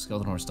Prov's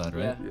skeleton horse died,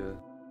 right? Yeah.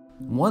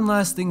 One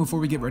last thing before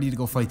we get ready to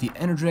go fight the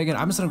Ender Dragon.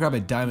 I'm just gonna grab a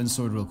diamond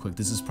sword real quick.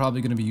 This is probably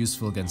gonna be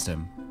useful against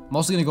him. I'm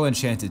also gonna go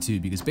enchant it too,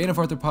 because Bane of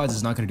Arthropods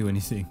is not gonna do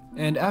anything.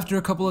 And after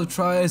a couple of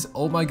tries,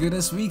 oh my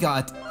goodness, we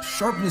got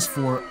Sharpness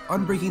 4,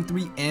 Unbreaking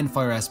 3, and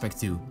Fire Aspect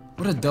 2.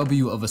 What a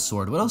W of a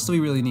sword. What else do we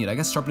really need? I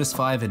guess Sharpness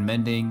 5 and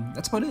Mending.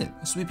 That's about it.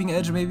 A Sweeping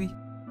Edge maybe?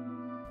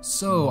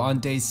 So, on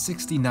day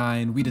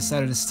 69, we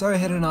decided to start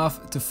heading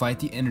off to fight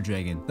the Ender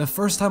Dragon. The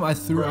first time I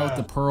threw out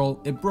the pearl,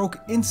 it broke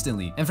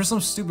instantly, and for some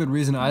stupid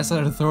reason, I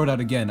decided to throw it out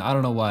again. I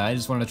don't know why, I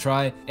just wanted to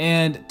try,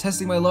 and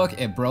testing my luck,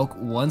 it broke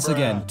once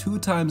again, 2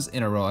 times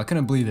in a row. I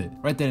couldn't believe it.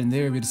 Right then and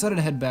there, we decided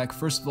to head back,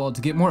 first of all,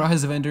 to get more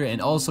Eyes of Ender,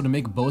 and also to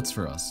make boats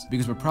for us,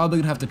 because we're probably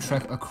gonna have to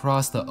trek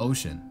across the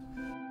ocean.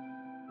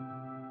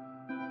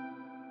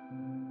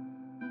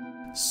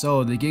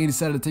 So, the gang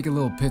decided to take a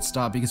little pit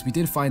stop because we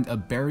did find a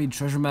buried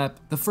treasure map,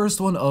 the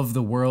first one of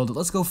the world.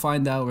 Let's go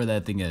find out where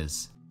that thing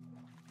is.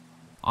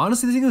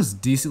 Honestly, the thing was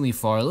decently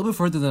far, a little bit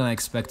further than I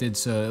expected,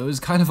 so it was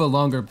kind of a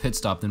longer pit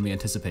stop than we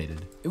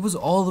anticipated. It was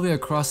all the way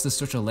across this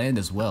stretch of land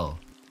as well.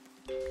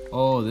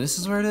 Oh, this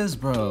is where it is,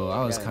 bro.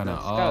 I was kind of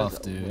off,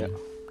 dude.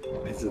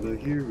 It's a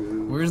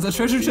hero. Where's the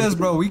treasure chest,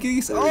 bro? We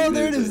can... Oh,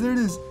 there it is, there it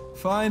is.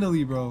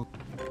 Finally, bro.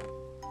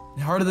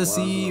 Heart of the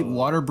Sea,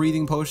 water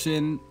breathing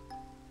potion.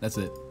 That's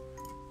it.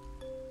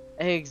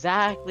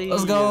 Exactly.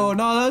 Let's go.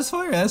 No, that's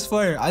fire. That's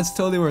fire. That's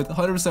totally worth.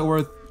 100%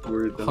 worth.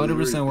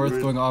 100%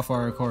 worth going off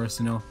our course,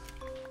 you know.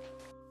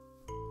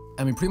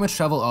 And we pretty much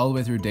traveled all the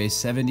way through day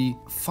 70.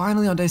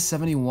 Finally, on day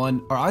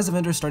 71, our Eyes of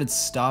Ender started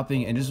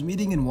stopping and just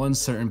meeting in one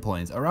certain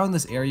point, around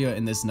this area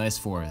in this nice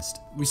forest.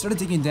 We started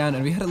digging down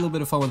and we had a little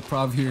bit of fun with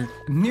Prov here,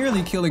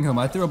 nearly killing him.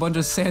 I threw a bunch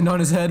of sand on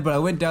his head, but I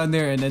went down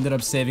there and ended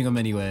up saving him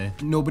anyway.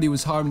 Nobody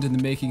was harmed in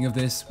the making of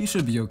this. We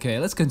should be okay.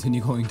 Let's continue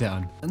going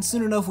down. And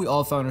soon enough, we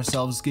all found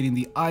ourselves getting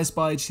the I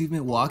Spy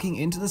achievement walking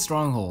into the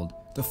stronghold.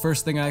 The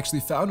first thing I actually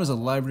found was a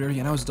library,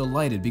 and I was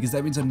delighted because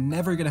that means I'm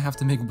never gonna have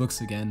to make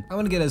books again. I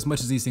want to get as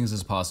much of these things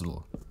as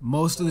possible.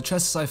 Most of the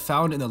chests I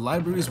found in the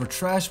libraries were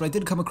trash, but I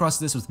did come across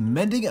this with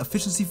Mending,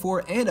 Efficiency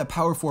 4, and a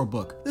Power 4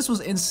 book. This was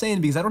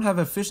insane because I don't have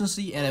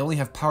Efficiency and I only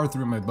have Power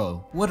 3 in my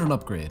bow. What an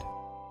upgrade.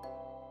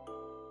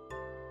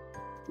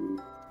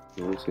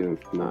 Bro,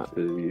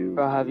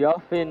 have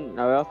y'all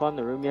found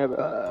the room yet?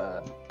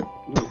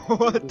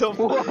 What the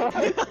fuck?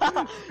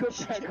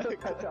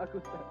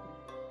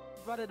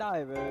 About to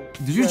die, bro.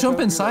 Did you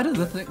jump inside of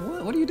the thing?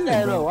 What are you doing,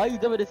 Yeah, bro? no, why are you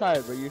jumping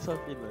inside, bro? You're so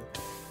feeling.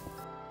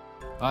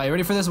 Alright, you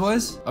ready for this,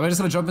 boys? Am I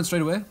just gonna jump in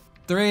straight away?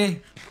 3,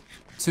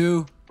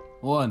 2,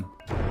 1.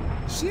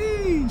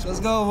 Sheesh, let's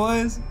go,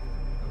 boys.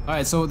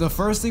 Alright, so the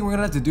first thing we're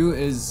gonna have to do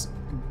is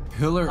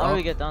pillar How up. do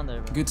we get down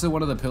there, bro? Get to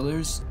one of the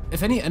pillars.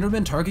 If any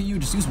Endermen target you,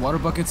 just use water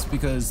buckets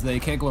because they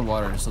can't go in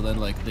water. So then,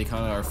 like, they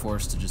kind of are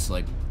forced to just,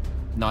 like,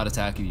 not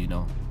attack you, you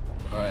know.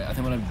 Alright, I think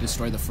I'm gonna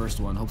destroy the first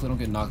one. Hopefully I don't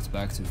get knocked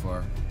back too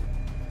far.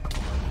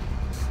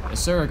 Yes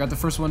sir, I got the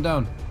first one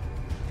down.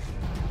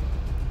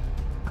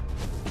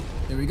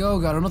 There we go,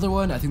 got another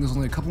one. I think there's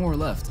only a couple more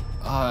left.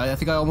 I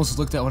think I almost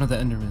looked at one of the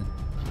Endermen.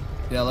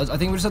 Yeah, I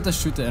think we just have to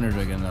shoot the Ender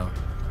Dragon now.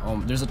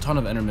 There's a ton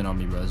of Endermen on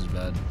me, bro. This is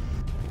bad.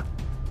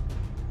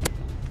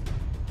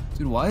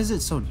 Dude, why is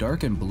it so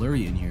dark and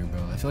blurry in here, bro?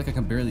 I feel like I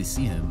can barely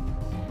see him.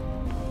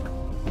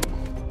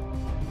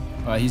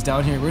 Alright, he's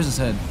down here. Where's his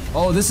head?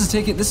 Oh, this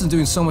is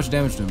doing so much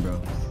damage to him,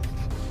 bro.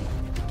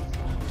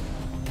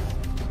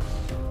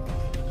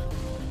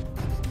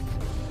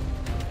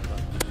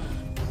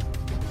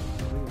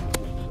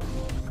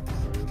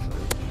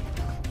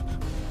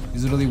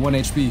 He's literally 1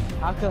 HP.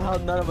 How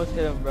none of us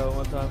hit him, bro,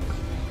 one time?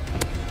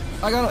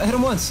 I hit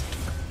him once.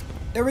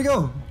 There we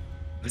go.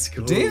 Let's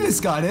go.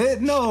 Davis got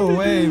it. No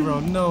way,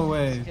 bro. No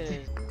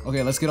way.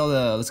 Okay, let's get all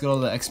the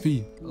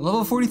XP.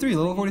 Level 43.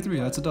 Level 43.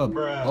 That's a dub.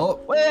 Oh,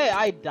 Wait,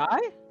 I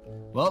die?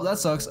 well, that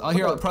sucks.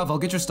 Prof, I'll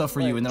get your stuff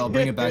for you, and then I'll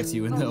bring it back to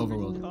you in the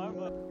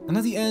overworld. And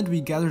at the end,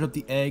 we gathered up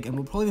the egg, and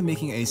we'll probably be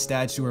making a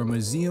statue or a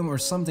museum or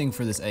something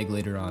for this egg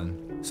later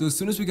on. So as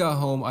soon as we got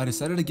home, I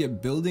decided to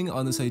get building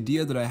on this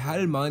idea that I had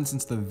in mind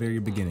since the very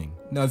beginning.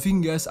 Now, if you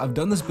can guess, I've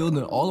done this build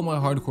in all of my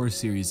hardcore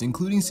series,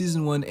 including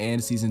Season 1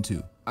 and Season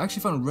 2. I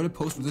actually found a Reddit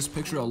post with this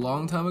picture a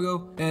long time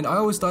ago, and I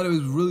always thought it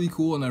was really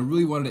cool and I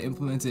really wanted to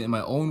implement it in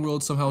my own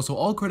world somehow, so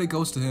all credit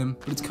goes to him,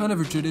 but it's kind of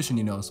a tradition,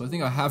 you know, so I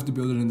think I have to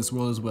build it in this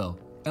world as well.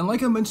 And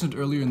like I mentioned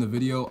earlier in the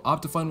video,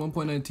 Optifine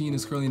 1.19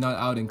 is currently not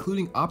out,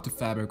 including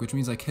Optifabric, which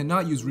means I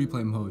cannot use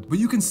replay mode, but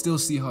you can still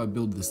see how I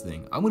build this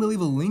thing. I'm going to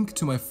leave a link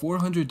to my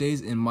 400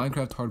 days in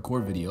Minecraft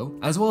hardcore video,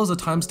 as well as a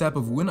timestamp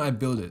of when I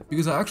build it,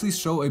 because I actually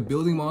show a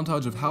building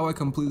montage of how I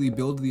completely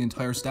build the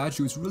entire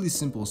statue. It's really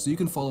simple, so you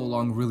can follow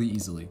along really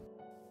easily.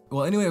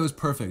 Well, anyway, it was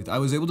perfect. I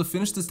was able to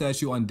finish the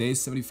statue on day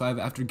 75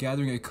 after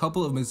gathering a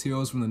couple of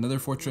materials from the Nether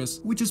Fortress,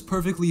 which is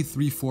perfectly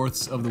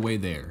 3/4 of the way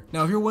there.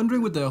 Now, if you're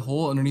wondering what the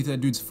hole underneath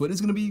that dude's foot is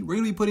going to be, we're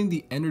going to be putting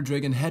the Ender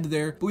Dragon head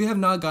there, but we have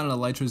not gotten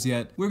elytras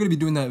yet. We're going to be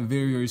doing that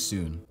very, very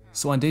soon.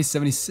 So on day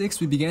 76,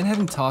 we began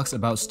having talks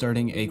about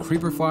starting a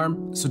creeper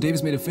farm. So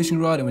Davis made a fishing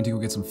rod and went to go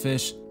get some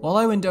fish, while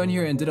I went down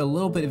here and did a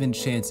little bit of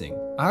enchanting.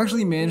 I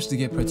actually managed to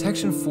get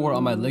protection 4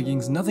 on my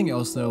leggings, nothing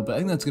else though, but I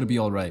think that's gonna be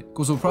alright,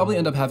 because we'll probably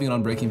end up having it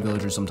on Breaking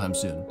Villagers sometime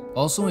soon.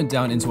 Also went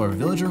down into our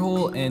villager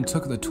hole and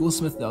took the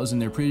toolsmith that was in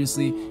there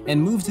previously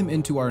and moved him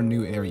into our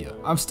new area.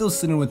 I'm still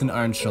sitting with an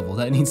iron shovel,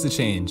 that needs to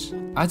change.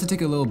 I had to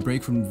take a little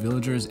break from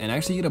villagers and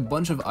actually get a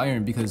bunch of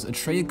iron because a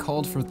trade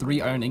called for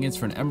 3 iron ingots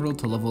for an emerald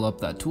to level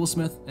up that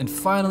toolsmith. And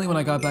finally when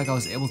I got back I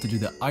was able to do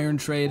the iron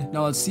trade.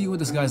 Now let's see what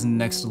this guy's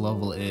next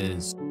level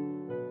is.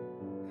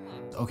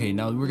 Okay,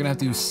 now we're gonna have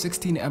to do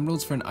 16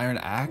 emeralds for an iron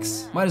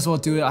axe. Might as well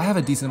do it. I have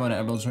a decent amount of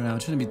emeralds right now.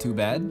 It shouldn't be too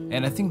bad.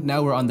 And I think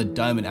now we're on the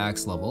diamond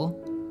axe level.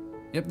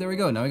 Yep, there we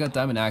go. Now we got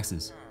diamond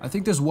axes. I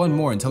think there's one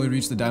more until we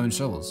reach the diamond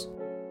shovels.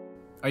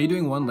 Are you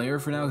doing 1 layer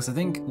for now? Because I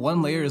think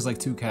 1 layer is like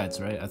 2 cats,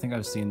 right? I think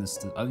I've seen this.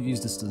 I've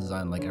used this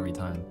design like every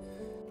time.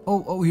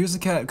 Oh, here's the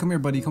cat. Come here,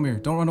 buddy. Come here.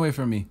 Don't run away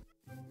from me.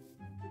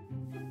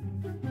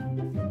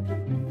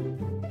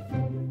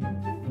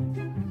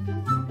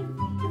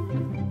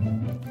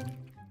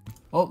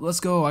 Oh, let's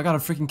go. I got a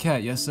freaking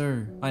cat. Yes,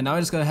 sir. Alright, now I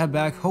just gotta head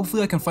back.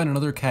 Hopefully I can find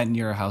another cat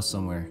near our house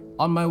somewhere.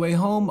 On my way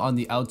home, on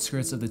the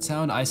outskirts of the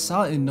town, I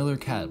saw another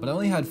cat, but I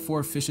only had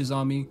 4 fishes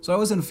on me, so I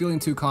wasn't feeling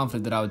too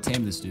confident that I would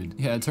tame this dude.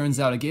 Yeah, it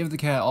turns out I gave the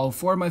cat all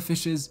 4 of my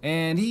fishes,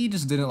 and he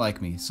just didn't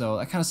like me, so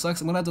that kinda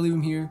sucks. I'm gonna have to leave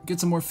him here, get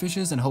some more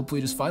fishes, and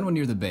hopefully just find one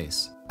near the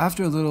base.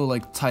 After a little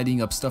like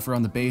tidying up stuff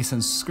around the base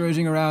and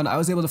scourging around, I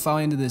was able to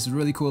find this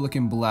really cool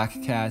looking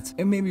black cat.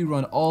 It made me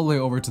run all the way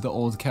over to the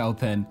old cow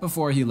pen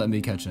before he let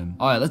me catch him.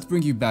 Alright, let's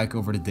bring you back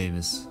over to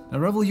Davis. Now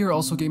Rebel here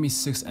also gave me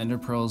 6 ender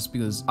pearls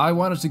because I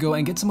wanted to go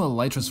and get some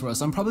elytras for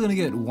us. I'm probably gonna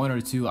get 1 or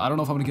 2. I don't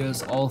know if I'm gonna get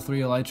us all 3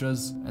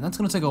 elytras, and that's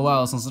gonna take a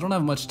while since I don't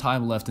have much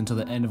time left until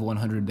the end of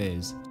 100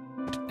 days.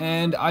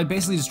 And I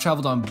basically just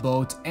traveled on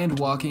boat and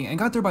walking and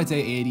got there by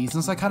day 80.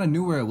 Since I kind of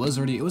knew where it was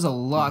already, it was a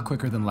lot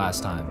quicker than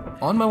last time.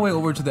 On my way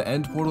over to the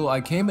end portal, I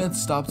came and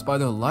stopped by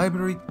the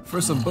library for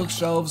some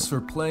bookshelves,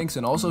 for planks,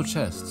 and also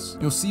chests.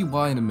 You'll see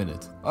why in a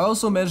minute. I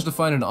also managed to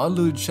find an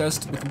unlooted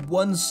chest with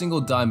 1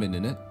 single diamond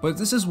in it, but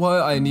this is why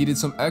I needed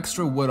some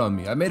extra wood on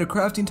me. I made a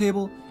crafting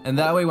table, and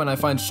that way when I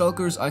find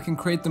shulkers, I can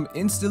create them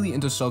instantly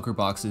into shulker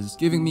boxes,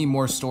 giving me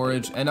more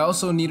storage. And I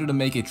also needed to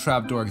make a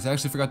trapdoor because I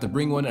actually forgot to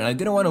bring one, and I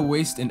didn't want to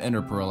waste an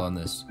ender pearl on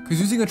this. Because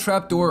using a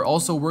trapdoor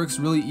also works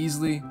really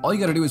easily. All you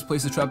gotta do is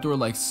place the trapdoor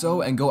like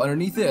so and go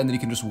underneath it, and then you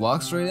can just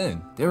walk straight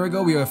in. There we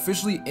go, we are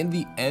officially in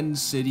the end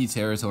city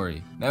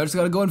territory. Now I just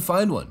gotta go and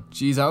find one.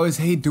 Jeez, I always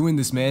hate doing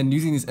this, man.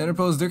 Using these ender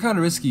pearls, they're kind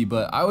of risky,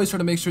 but I always try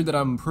to make sure that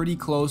I'm pretty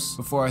close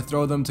before I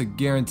throw them to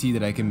guarantee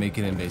that I can make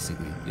it in,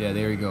 basically. Yeah,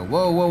 there we go.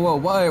 Whoa,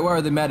 why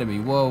are they mad at me?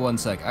 Whoa, 1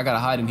 sec. I gotta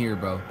hide in here,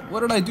 bro.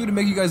 What did I do to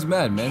make you guys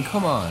mad, man?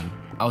 Come on.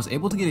 I was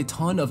able to get a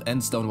ton of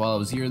end stone while I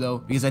was here though,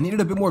 because I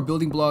needed a bit more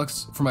building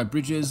blocks for my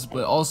bridges,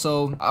 but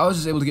also I was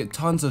just able to get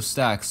tons of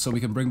stacks so we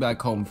can bring back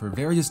home for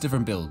various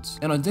different builds.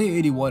 And on day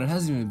 81, it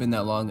hasn't even been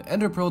that long,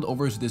 Ender pearled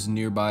over to this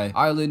nearby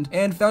island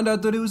and found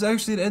out that it was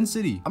actually an end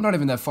city. I'm not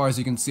even that far as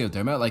you can see up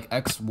there. I'm at like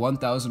X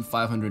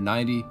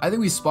 1590. I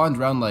think we spawned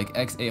around like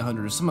X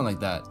 800 or something like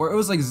that, or it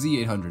was like Z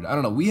 800. I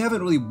don't know. We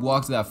haven't really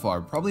walked that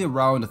far, probably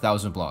around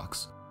 1,000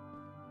 blocks.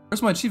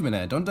 Where's my achievement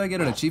at? Don't I get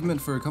an achievement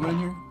for coming in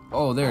here?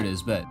 Oh, there it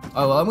is, bet.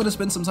 Oh, well, I'm gonna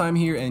spend some time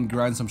here and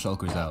grind some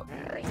shulkers out.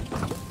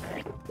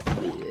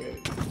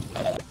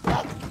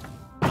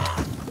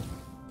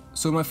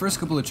 So in my first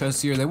couple of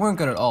chests here, they weren't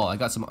good at all. I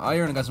got some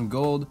iron, I got some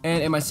gold,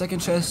 and in my second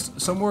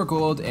chest, some more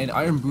gold and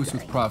iron boots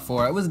with prot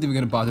 4. I wasn't even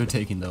gonna bother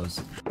taking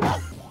those.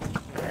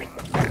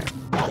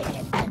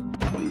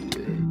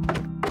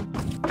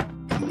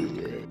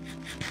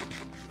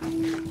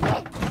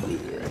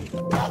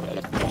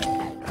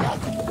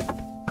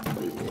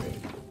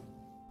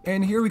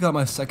 And here we got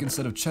my second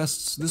set of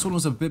chests. This one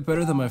was a bit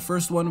better than my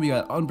first one. We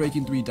got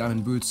Unbreaking 3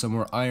 diamond boots, some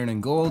more iron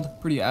and gold,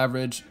 pretty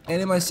average.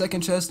 And in my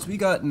second chest, we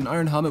got an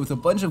iron helmet with a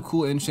bunch of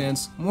cool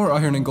enchants, more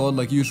iron and gold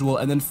like usual,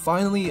 and then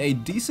finally a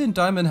decent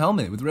diamond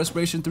helmet with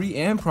respiration 3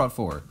 and prot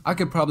 4. I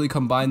could probably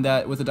combine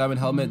that with a diamond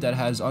helmet that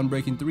has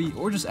Unbreaking 3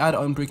 or just add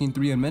Unbreaking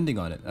 3 and mending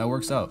on it. That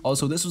works out.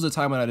 Also, this was a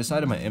time when I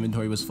decided my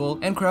inventory was full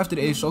and crafted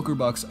a shulker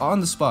box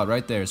on the spot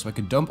right there so I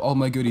could dump all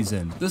my goodies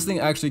in. This thing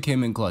actually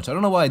came in clutch. I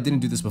don't know why I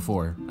didn't do this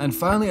before. And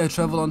finally, I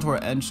traveled onto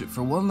our end ship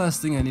for one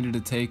last thing I needed to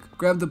take,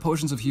 grabbed the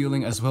potions of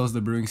healing as well as the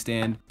brewing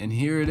stand, and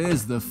here it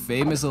is, the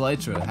famous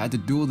elytra. Had to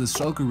duel this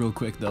shulker real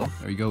quick though.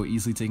 There you go,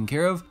 easily taken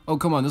care of. Oh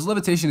come on, this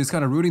levitation is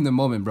kind of ruining the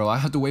moment, bro. I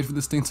have to wait for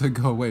this thing to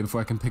go away before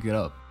I can pick it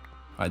up.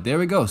 Alright, there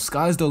we go,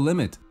 sky's the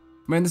limit.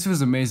 Man, this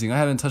feels amazing. I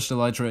haven't touched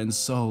elytra in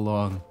so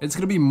long. It's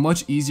gonna be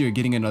much easier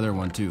getting another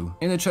one too.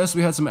 In the chest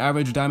we had some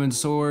average diamond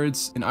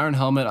swords, an iron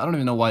helmet, I don't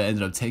even know why I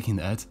ended up taking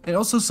that, and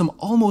also some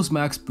almost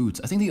max boots.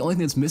 I think the only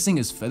thing that's missing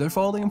is feather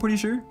falling, I'm pretty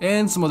sure,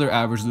 and some other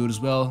average loot as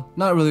well.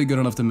 Not really good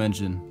enough to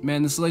mention.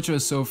 Man, this elytra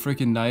is so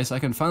freaking nice. I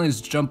can finally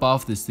just jump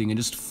off this thing and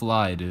just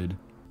fly, dude.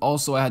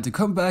 Also, I had to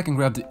come back and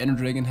grab the Ender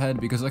Dragon head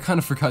because I kind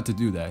of forgot to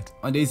do that.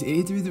 On days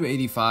 83 through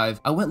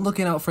 85, I went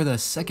looking out for the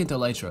second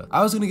elytra.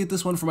 I was gonna get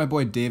this one for my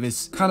boy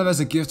Davis, kind of as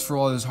a gift for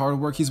all his hard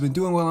work he's been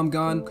doing while I'm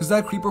gone, because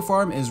that creeper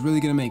farm is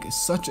really gonna make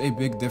such a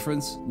big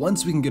difference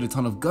once we can get a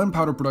ton of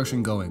gunpowder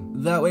production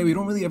going. That way we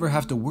don't really ever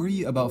have to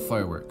worry about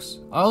fireworks.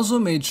 I also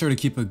made sure to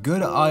keep a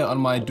good eye on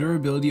my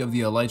durability of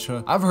the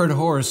elytra. I've heard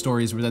horror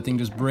stories where that thing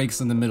just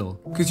breaks in the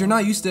middle, because you're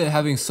not used to it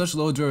having such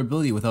low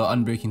durability without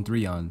Unbreaking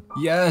 3 on.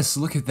 Yes,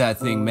 look at that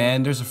thing,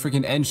 man. There's a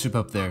freaking end ship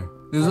up there.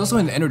 There's also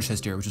an ender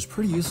chest here, which is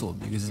pretty useful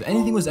because if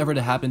anything was ever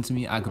to happen to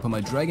me, I could put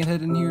my dragon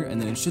head in here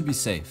and then it should be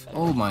safe.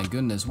 Oh my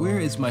goodness, where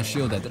is my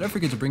shield at? Did I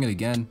forget to bring it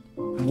again?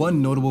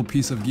 One notable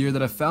piece of gear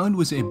that I found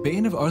was a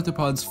Bane of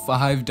Arthropods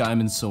 5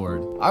 diamond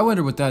sword. I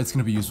wonder what that's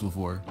gonna be useful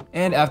for.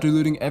 And after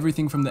looting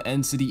everything from the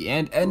end city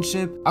and end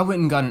ship, I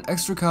went and got an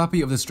extra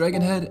copy of this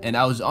dragon head and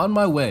I was on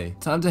my way.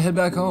 Time to head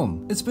back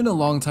home. It's been a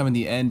long time in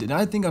the end and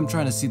I think I'm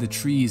trying to see the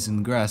trees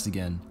and grass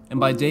again. And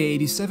by day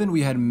 87,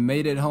 we had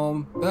made it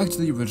home, back to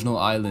the original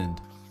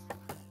island.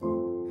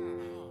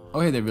 Oh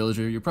hey there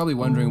villager, you're probably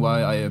wondering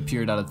why I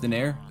appeared out of thin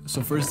air.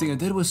 So first thing I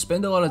did was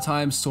spend a lot of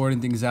time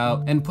sorting things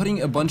out and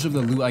putting a bunch of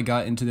the loot I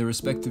got into their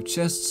respective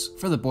chests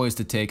for the boys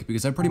to take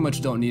because I pretty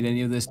much don't need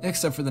any of this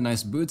except for the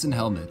nice boots and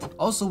helmet.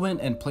 Also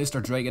went and placed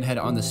our dragon head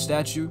on the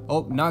statue.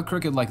 Oh, not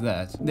crooked like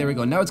that. There we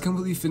go, now it's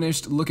completely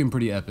finished, looking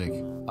pretty epic.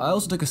 I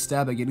also took a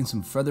stab at getting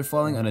some feather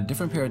falling on a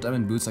different pair of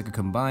diamond boots I could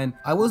combine.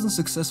 I wasn't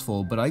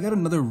successful, but I got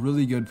another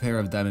really good pair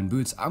of diamond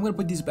boots. I'm gonna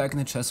put these back in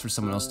the chest for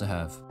someone else to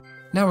have.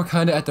 Now we're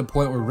kinda at the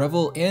point where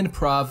Revel and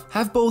Prov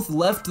have both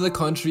left the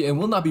country and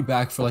will not be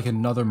back for like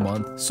another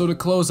month. So to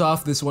close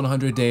off this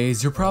 100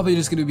 days, you're probably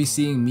just gonna be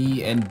seeing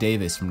me and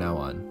Davis from now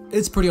on.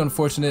 It's pretty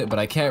unfortunate, but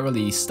I can't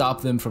really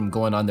stop them from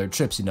going on their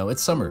trips, you know,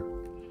 it's summer.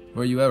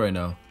 Where are you at right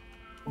now?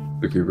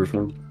 The creeper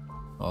farm.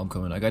 Oh, I'm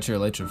coming. I got your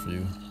elytra for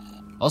you.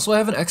 Also, I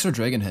have an extra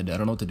dragon head. I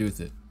don't know what to do with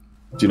it.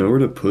 Do you know where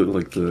to put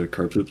like the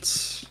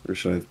carpets, or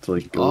should I have to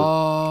like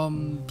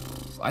go?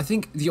 I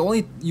think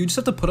you just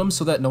have to put them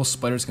so that no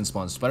spiders can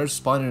spawn. Spiders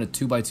spawn in a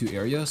 2x2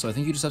 area, so I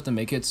think you just have to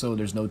make it so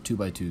there's no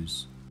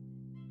 2x2s.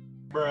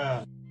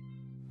 Bruh.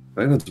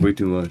 I think that's way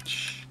too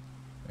much.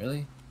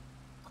 Really?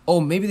 Oh,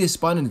 maybe they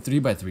spawn in a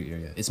 3x3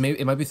 area. It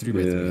might be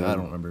 3x3. Yeah. I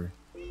don't remember.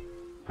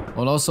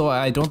 Well, also,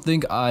 I don't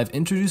think I've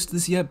introduced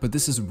this yet, but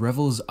this is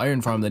Revel's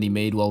iron farm that he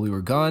made while we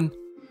were gone.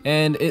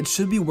 And it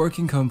should be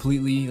working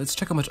completely. Let's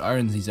check how much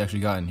iron he's actually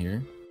got in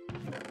here.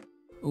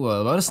 Ooh,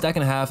 about a stack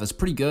and a half. That's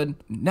pretty good.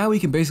 Now we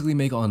can basically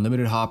make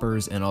unlimited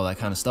hoppers and all that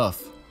kind of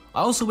stuff.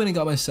 I also went and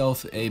got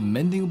myself a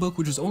mending book,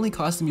 which was only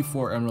costing me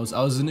 4 emeralds.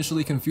 I was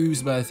initially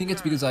confused, but I think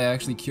it's because I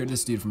actually cured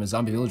this dude from a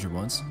zombie villager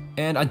once.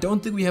 And I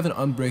don't think we have an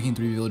Unbreaking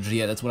 3 villager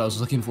yet. That's what I was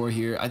looking for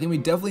here. I think we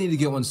definitely need to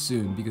get one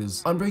soon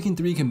because Unbreaking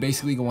 3 can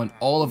basically go on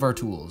all of our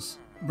tools.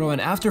 Bro,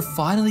 and after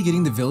finally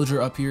getting the villager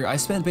up here, I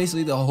spent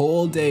basically the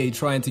whole day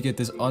trying to get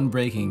this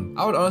unbreaking.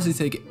 I would honestly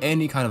take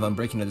any kind of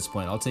unbreaking at this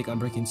point. I'll take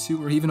unbreaking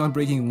 2 or even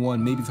unbreaking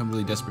 1, maybe if I'm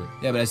really desperate.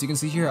 Yeah, but as you can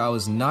see here, I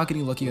was not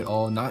getting lucky at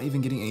all, not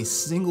even getting a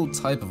single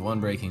type of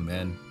unbreaking,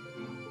 man.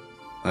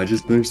 I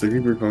just finished the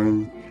creeper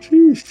farm.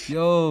 Sheesh.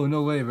 Yo,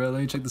 no way, bro. Let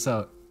me check this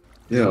out.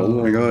 Yeah, oh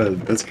my god,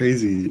 that's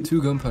crazy.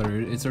 2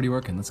 gunpowder. It's already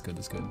working. That's good,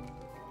 that's good.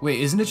 Wait,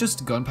 isn't it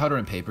just gunpowder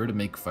and paper to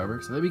make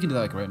fireworks? Maybe we can do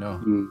that like right now.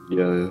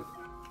 Yeah.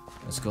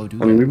 Let's go do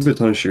I mean, we that. have a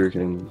ton of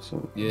sugarcane,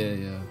 so.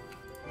 Yeah.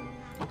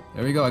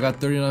 There we go. I got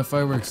 39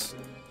 fireworks.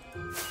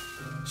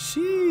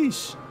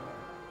 Sheesh.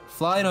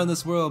 Flying on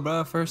this world,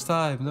 bro. First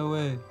time. No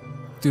way.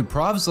 Dude,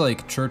 Prov's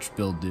like church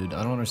build, dude.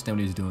 I don't understand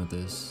what he's doing with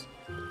this.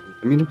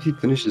 I mean, if he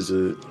finishes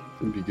it,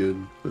 it'd be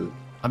good, but.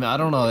 I mean, I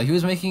don't know. Like, he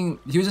was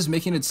just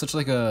making it such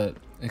like a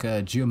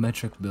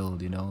geometric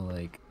build, you know?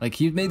 Like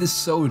he made this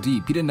so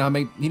deep. He did not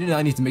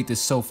need to make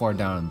this so far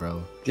down,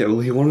 bro. Yeah,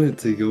 well, he wanted it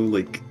to go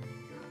like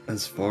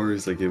as far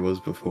as like it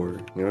was before.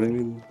 You know what I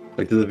mean?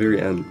 Like to the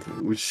very end,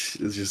 which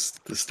is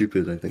just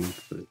stupid, I think.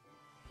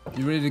 But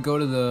You ready to go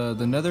to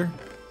the nether?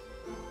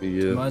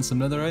 yeah. Mine some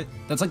netherite?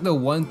 That's like the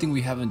one thing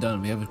we haven't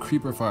done. We have a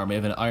creeper farm, we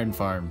have an iron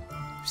farm.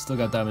 We still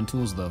got diamond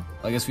tools though.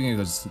 I guess we can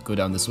just go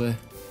down this way.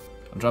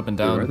 I'm dropping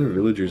Why are down. there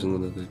villagers in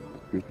the nether?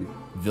 Creepy.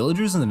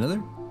 Villagers in the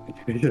nether?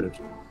 Yeah.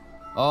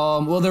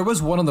 Well, there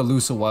was one on the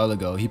loose a while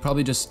ago. He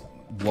probably just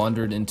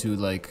wandered into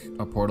like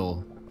a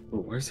portal. Oh,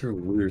 why is there a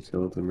wonder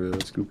skeleton, bro?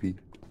 That's goopy.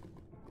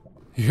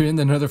 You're in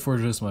the nether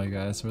fortress, my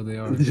guy. That's where they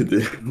are.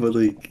 But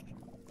like,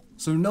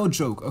 So no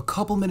joke, a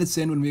couple minutes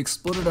in when we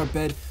exploded our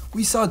bed,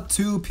 we saw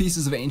 2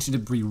 pieces of ancient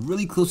debris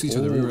really close to each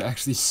other. We were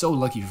actually so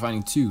lucky for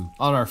finding 2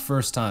 on our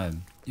first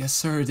time. Yes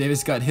sir,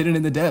 Davis got hidden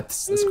in the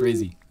depths. That's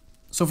crazy.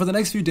 So for the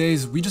next few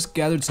days, we just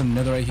gathered some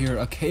netherite here.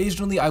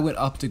 Occasionally I went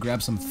up to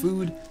grab some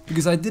food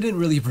because I didn't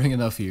really bring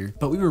enough here,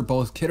 but we were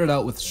both kitted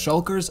out with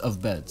shulkers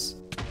of beds.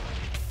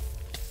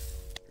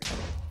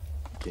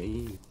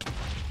 dang.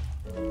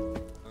 I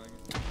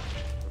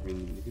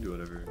mean, you can do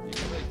whatever. You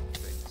can like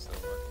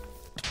stuff.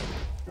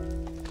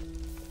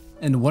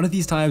 And one of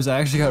these times I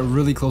actually got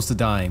really close to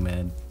dying,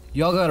 man.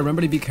 Y'all gotta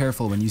remember to be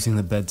careful when using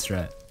the bed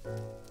strat.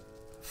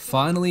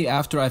 Finally,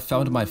 after I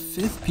found my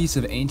 5th piece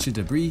of ancient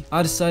debris,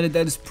 I decided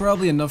that is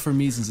probably enough for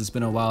me since it's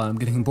been a while and I'm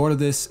getting bored of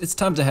this. It's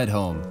time to head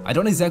home. I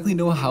don't exactly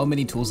know how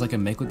many tools I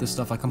can make with this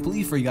stuff. I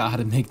completely forgot how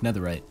to make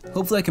netherite.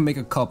 Hopefully I can make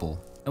a couple.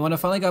 And when I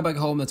finally got back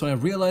home, that's when I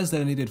realized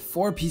that I needed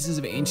 4 pieces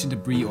of ancient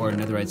debris or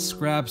netherite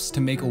scraps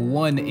to make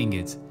 1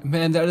 ingot.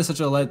 Man, that is such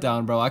a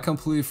letdown, bro. I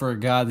completely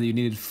forgot that you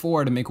needed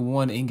 4 to make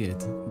 1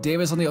 ingot.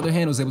 Davis, on the other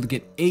hand, was able to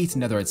get 8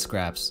 netherite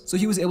scraps, so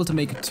he was able to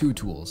make 2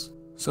 tools.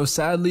 So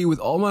sadly, with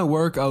all my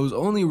work, I was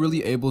only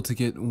really able to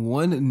get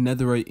 1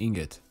 netherite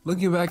ingot.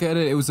 Looking back at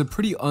it, it was a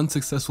pretty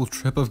unsuccessful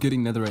trip of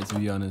getting netherite, to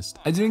be honest.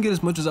 I didn't get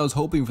as much as I was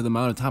hoping for the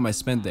amount of time I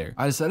spent there.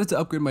 I decided to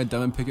upgrade my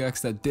diamond pickaxe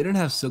that didn't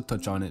have silk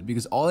touch on it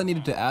because all I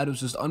needed to add was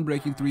just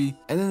unbreaking 3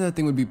 and then that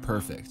thing would be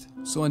perfect.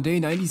 So on day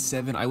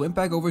 97, I went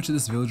back over to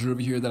this villager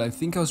over here that I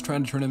think I was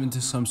trying to turn him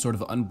into some sort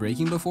of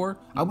unbreaking before.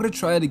 I'm gonna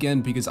try it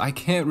again because I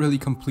can't really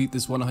complete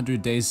this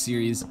 100 days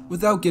series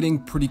without getting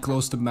pretty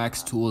close to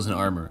max tools and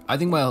armor. I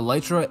think my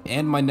elytra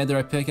and my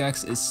netherite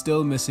pickaxe is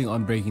still missing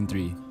unbreaking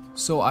 3.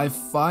 So I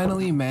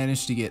finally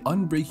managed to get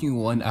unbreaking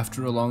 1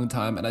 after a long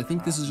time, and I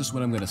think this is just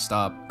when I'm gonna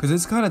stop because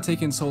it's kind of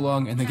taken so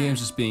long and the game's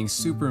just being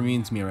super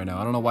mean to me right now.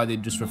 I don't know why they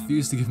just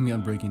refuse to give me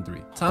unbreaking 3.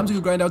 Time to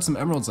go grind out some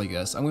emeralds, I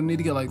guess. I'm gonna need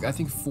to get like I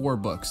think 4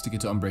 bucks to get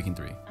to unbreaking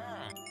 3.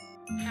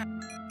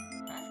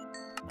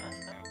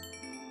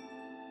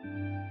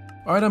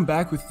 Alright, I'm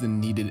back with the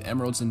needed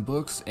emeralds and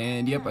books,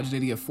 and yep, I just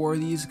need to get 4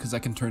 of these because I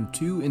can turn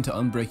 2 into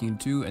unbreaking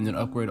 2 and then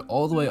upgrade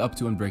all the way up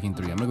to unbreaking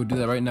 3. I'm gonna go do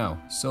that right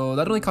now. So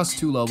that only costs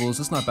 2 levels,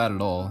 that's not bad at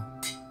all.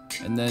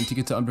 And then to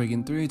get to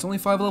unbreaking 3, it's only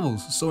 5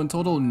 levels. So in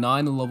total,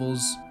 9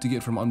 levels to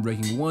get from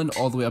unbreaking 1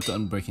 all the way up to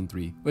unbreaking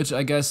 3. Which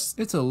I guess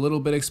it's a little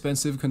bit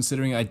expensive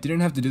considering I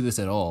didn't have to do this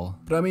at all.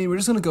 But I mean, we're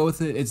just gonna go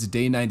with it. It's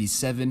day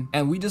 97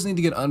 and we just need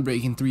to get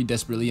unbreaking 3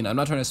 desperately, and I'm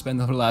not trying to spend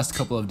the last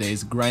couple of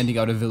days grinding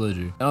out a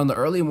villager. And on the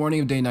early morning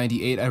of day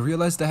 98, I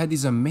realized I had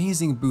these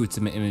amazing boots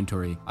in my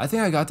inventory. I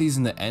think I got these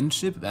in the end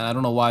ship and I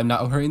don't know why I'm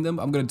not wearing them.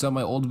 I'm gonna dump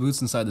my old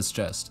boots inside this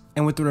chest.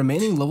 And with the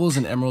remaining levels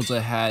and emeralds I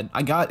had,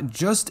 I got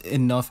just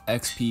enough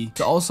XP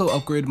to also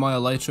upgrade my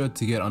elytra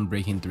to get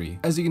unbreaking 3.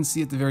 As you can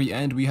see at the very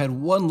end, we had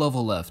 1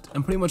 level left.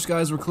 And pretty much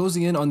guys, we're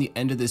closing in on the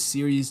end of this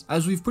series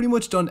as we've pretty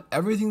much done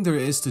everything there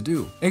is to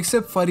do.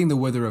 Except fighting the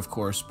wither of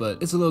course,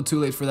 but it's a little too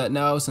late for that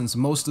now since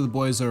most of the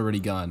boys are already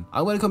gone.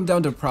 I'm gonna come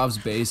down to Prov's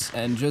base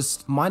and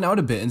just mine out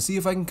a bit and see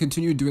if I can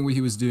continue doing what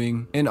he was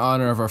doing in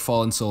honor of our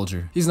fallen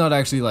soldier. He's not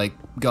actually like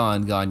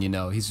gone, you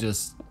know, he's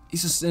just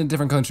in a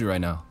different country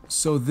right now.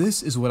 So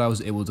this is what I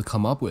was able to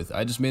come up with.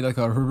 I just made like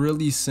a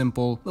really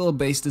simple little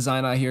base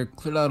design out here,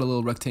 cleared out a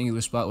little rectangular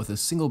spot with a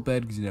single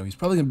bed because, you know, he's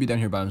probably gonna be down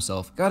here by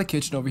himself. Got a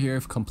kitchen over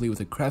here complete with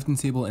a crafting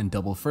table and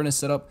double furnace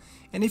setup.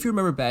 And if you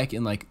remember back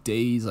in like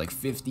days like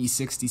 50,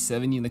 60,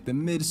 70, like the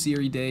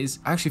mid-series days,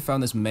 I actually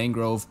found this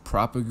mangrove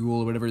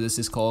propagule or whatever this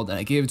is called, and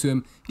I gave it to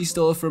him. He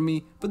stole it from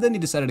me, but then he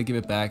decided to give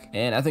it back.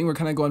 And I think we're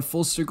kind of going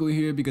full circle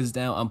here because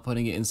now I'm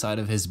putting it inside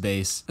of his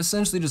base,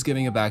 essentially just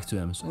giving it back to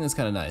him. So I think that's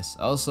kind of nice.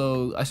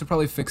 Also, I should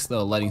probably fix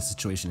the lighting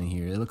situation in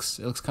here. It looks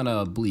kind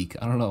of bleak.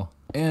 I don't know.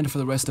 And for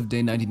the rest of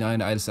day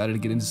 99, I decided to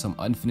get into some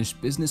unfinished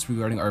business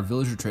regarding our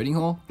villager trading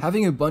hall.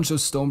 Having a bunch of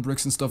stone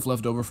bricks and stuff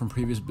left over from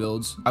previous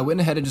builds, I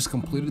went ahead and just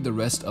completed the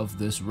rest of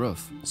this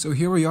roof. So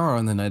here we are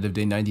on the night of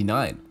day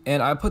 99.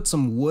 And I put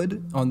some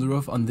wood on the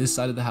roof on this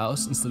side of the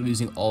house instead of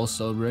using all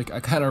stone brick. I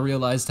kind of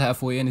realized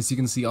halfway in, as you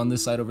can see on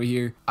this side over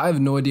here, I have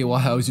no idea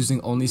why I was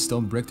using only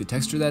stone brick to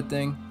texture that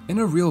thing. In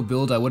a real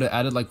build, I would have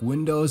added like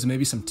windows and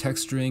maybe some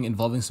texturing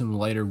involving some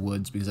lighter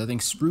woods because I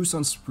think spruce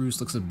on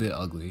spruce looks a bit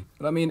ugly.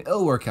 But I mean,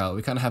 it'll work out.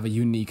 We kind of have a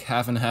unique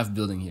half and half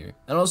building here.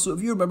 And also,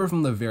 if you remember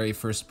from the very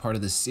first part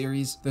of this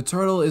series, the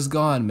turtle is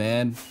gone,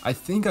 man. I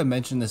think I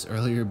mentioned this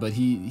earlier, but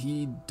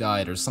he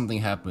died or something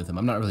happened with him.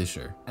 I'm not really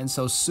sure. And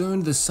so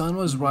soon the sun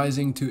was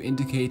rising to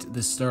indicate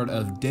the start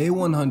of day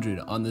 100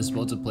 on this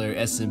multiplayer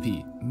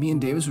SMP. Me and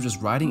Davis were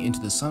just riding into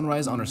the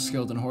sunrise on our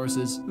skeleton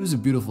horses. It was a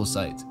beautiful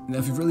sight. Now,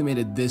 if you've really made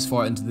it this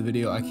far into the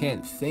video, I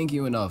can't thank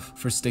you enough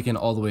for sticking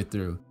all the way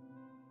through.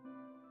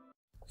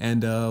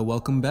 And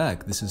welcome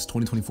back. This is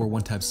 2024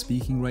 OneTap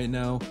speaking right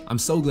now. I'm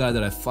so glad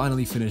that I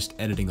finally finished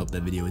editing up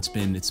that video. It's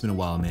been a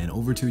while, man,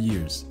 over 2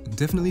 years.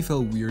 Definitely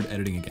felt weird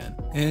editing again.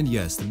 And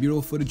yes, the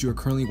beautiful footage you are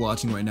currently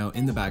watching right now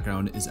in the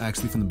background is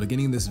actually from the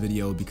beginning of this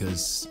video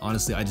because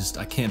honestly, I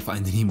can't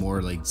find any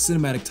more like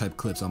cinematic type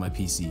clips on my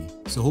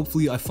PC. So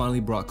hopefully I finally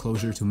brought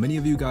closure to many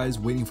of you guys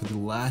waiting for the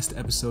last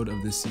episode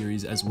of this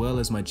series as well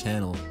as my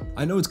channel.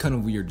 I know it's kind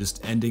of weird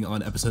just ending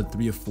on episode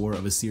 3 of 4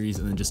 of a series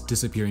and then just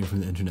disappearing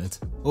from the internet.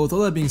 Well, with all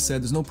that being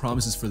said, there's no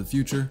promises for the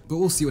future, but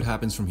we'll see what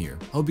happens from here.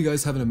 I hope you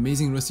guys have an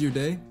amazing rest of your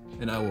day,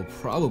 and I will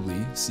probably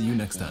see you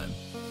next time.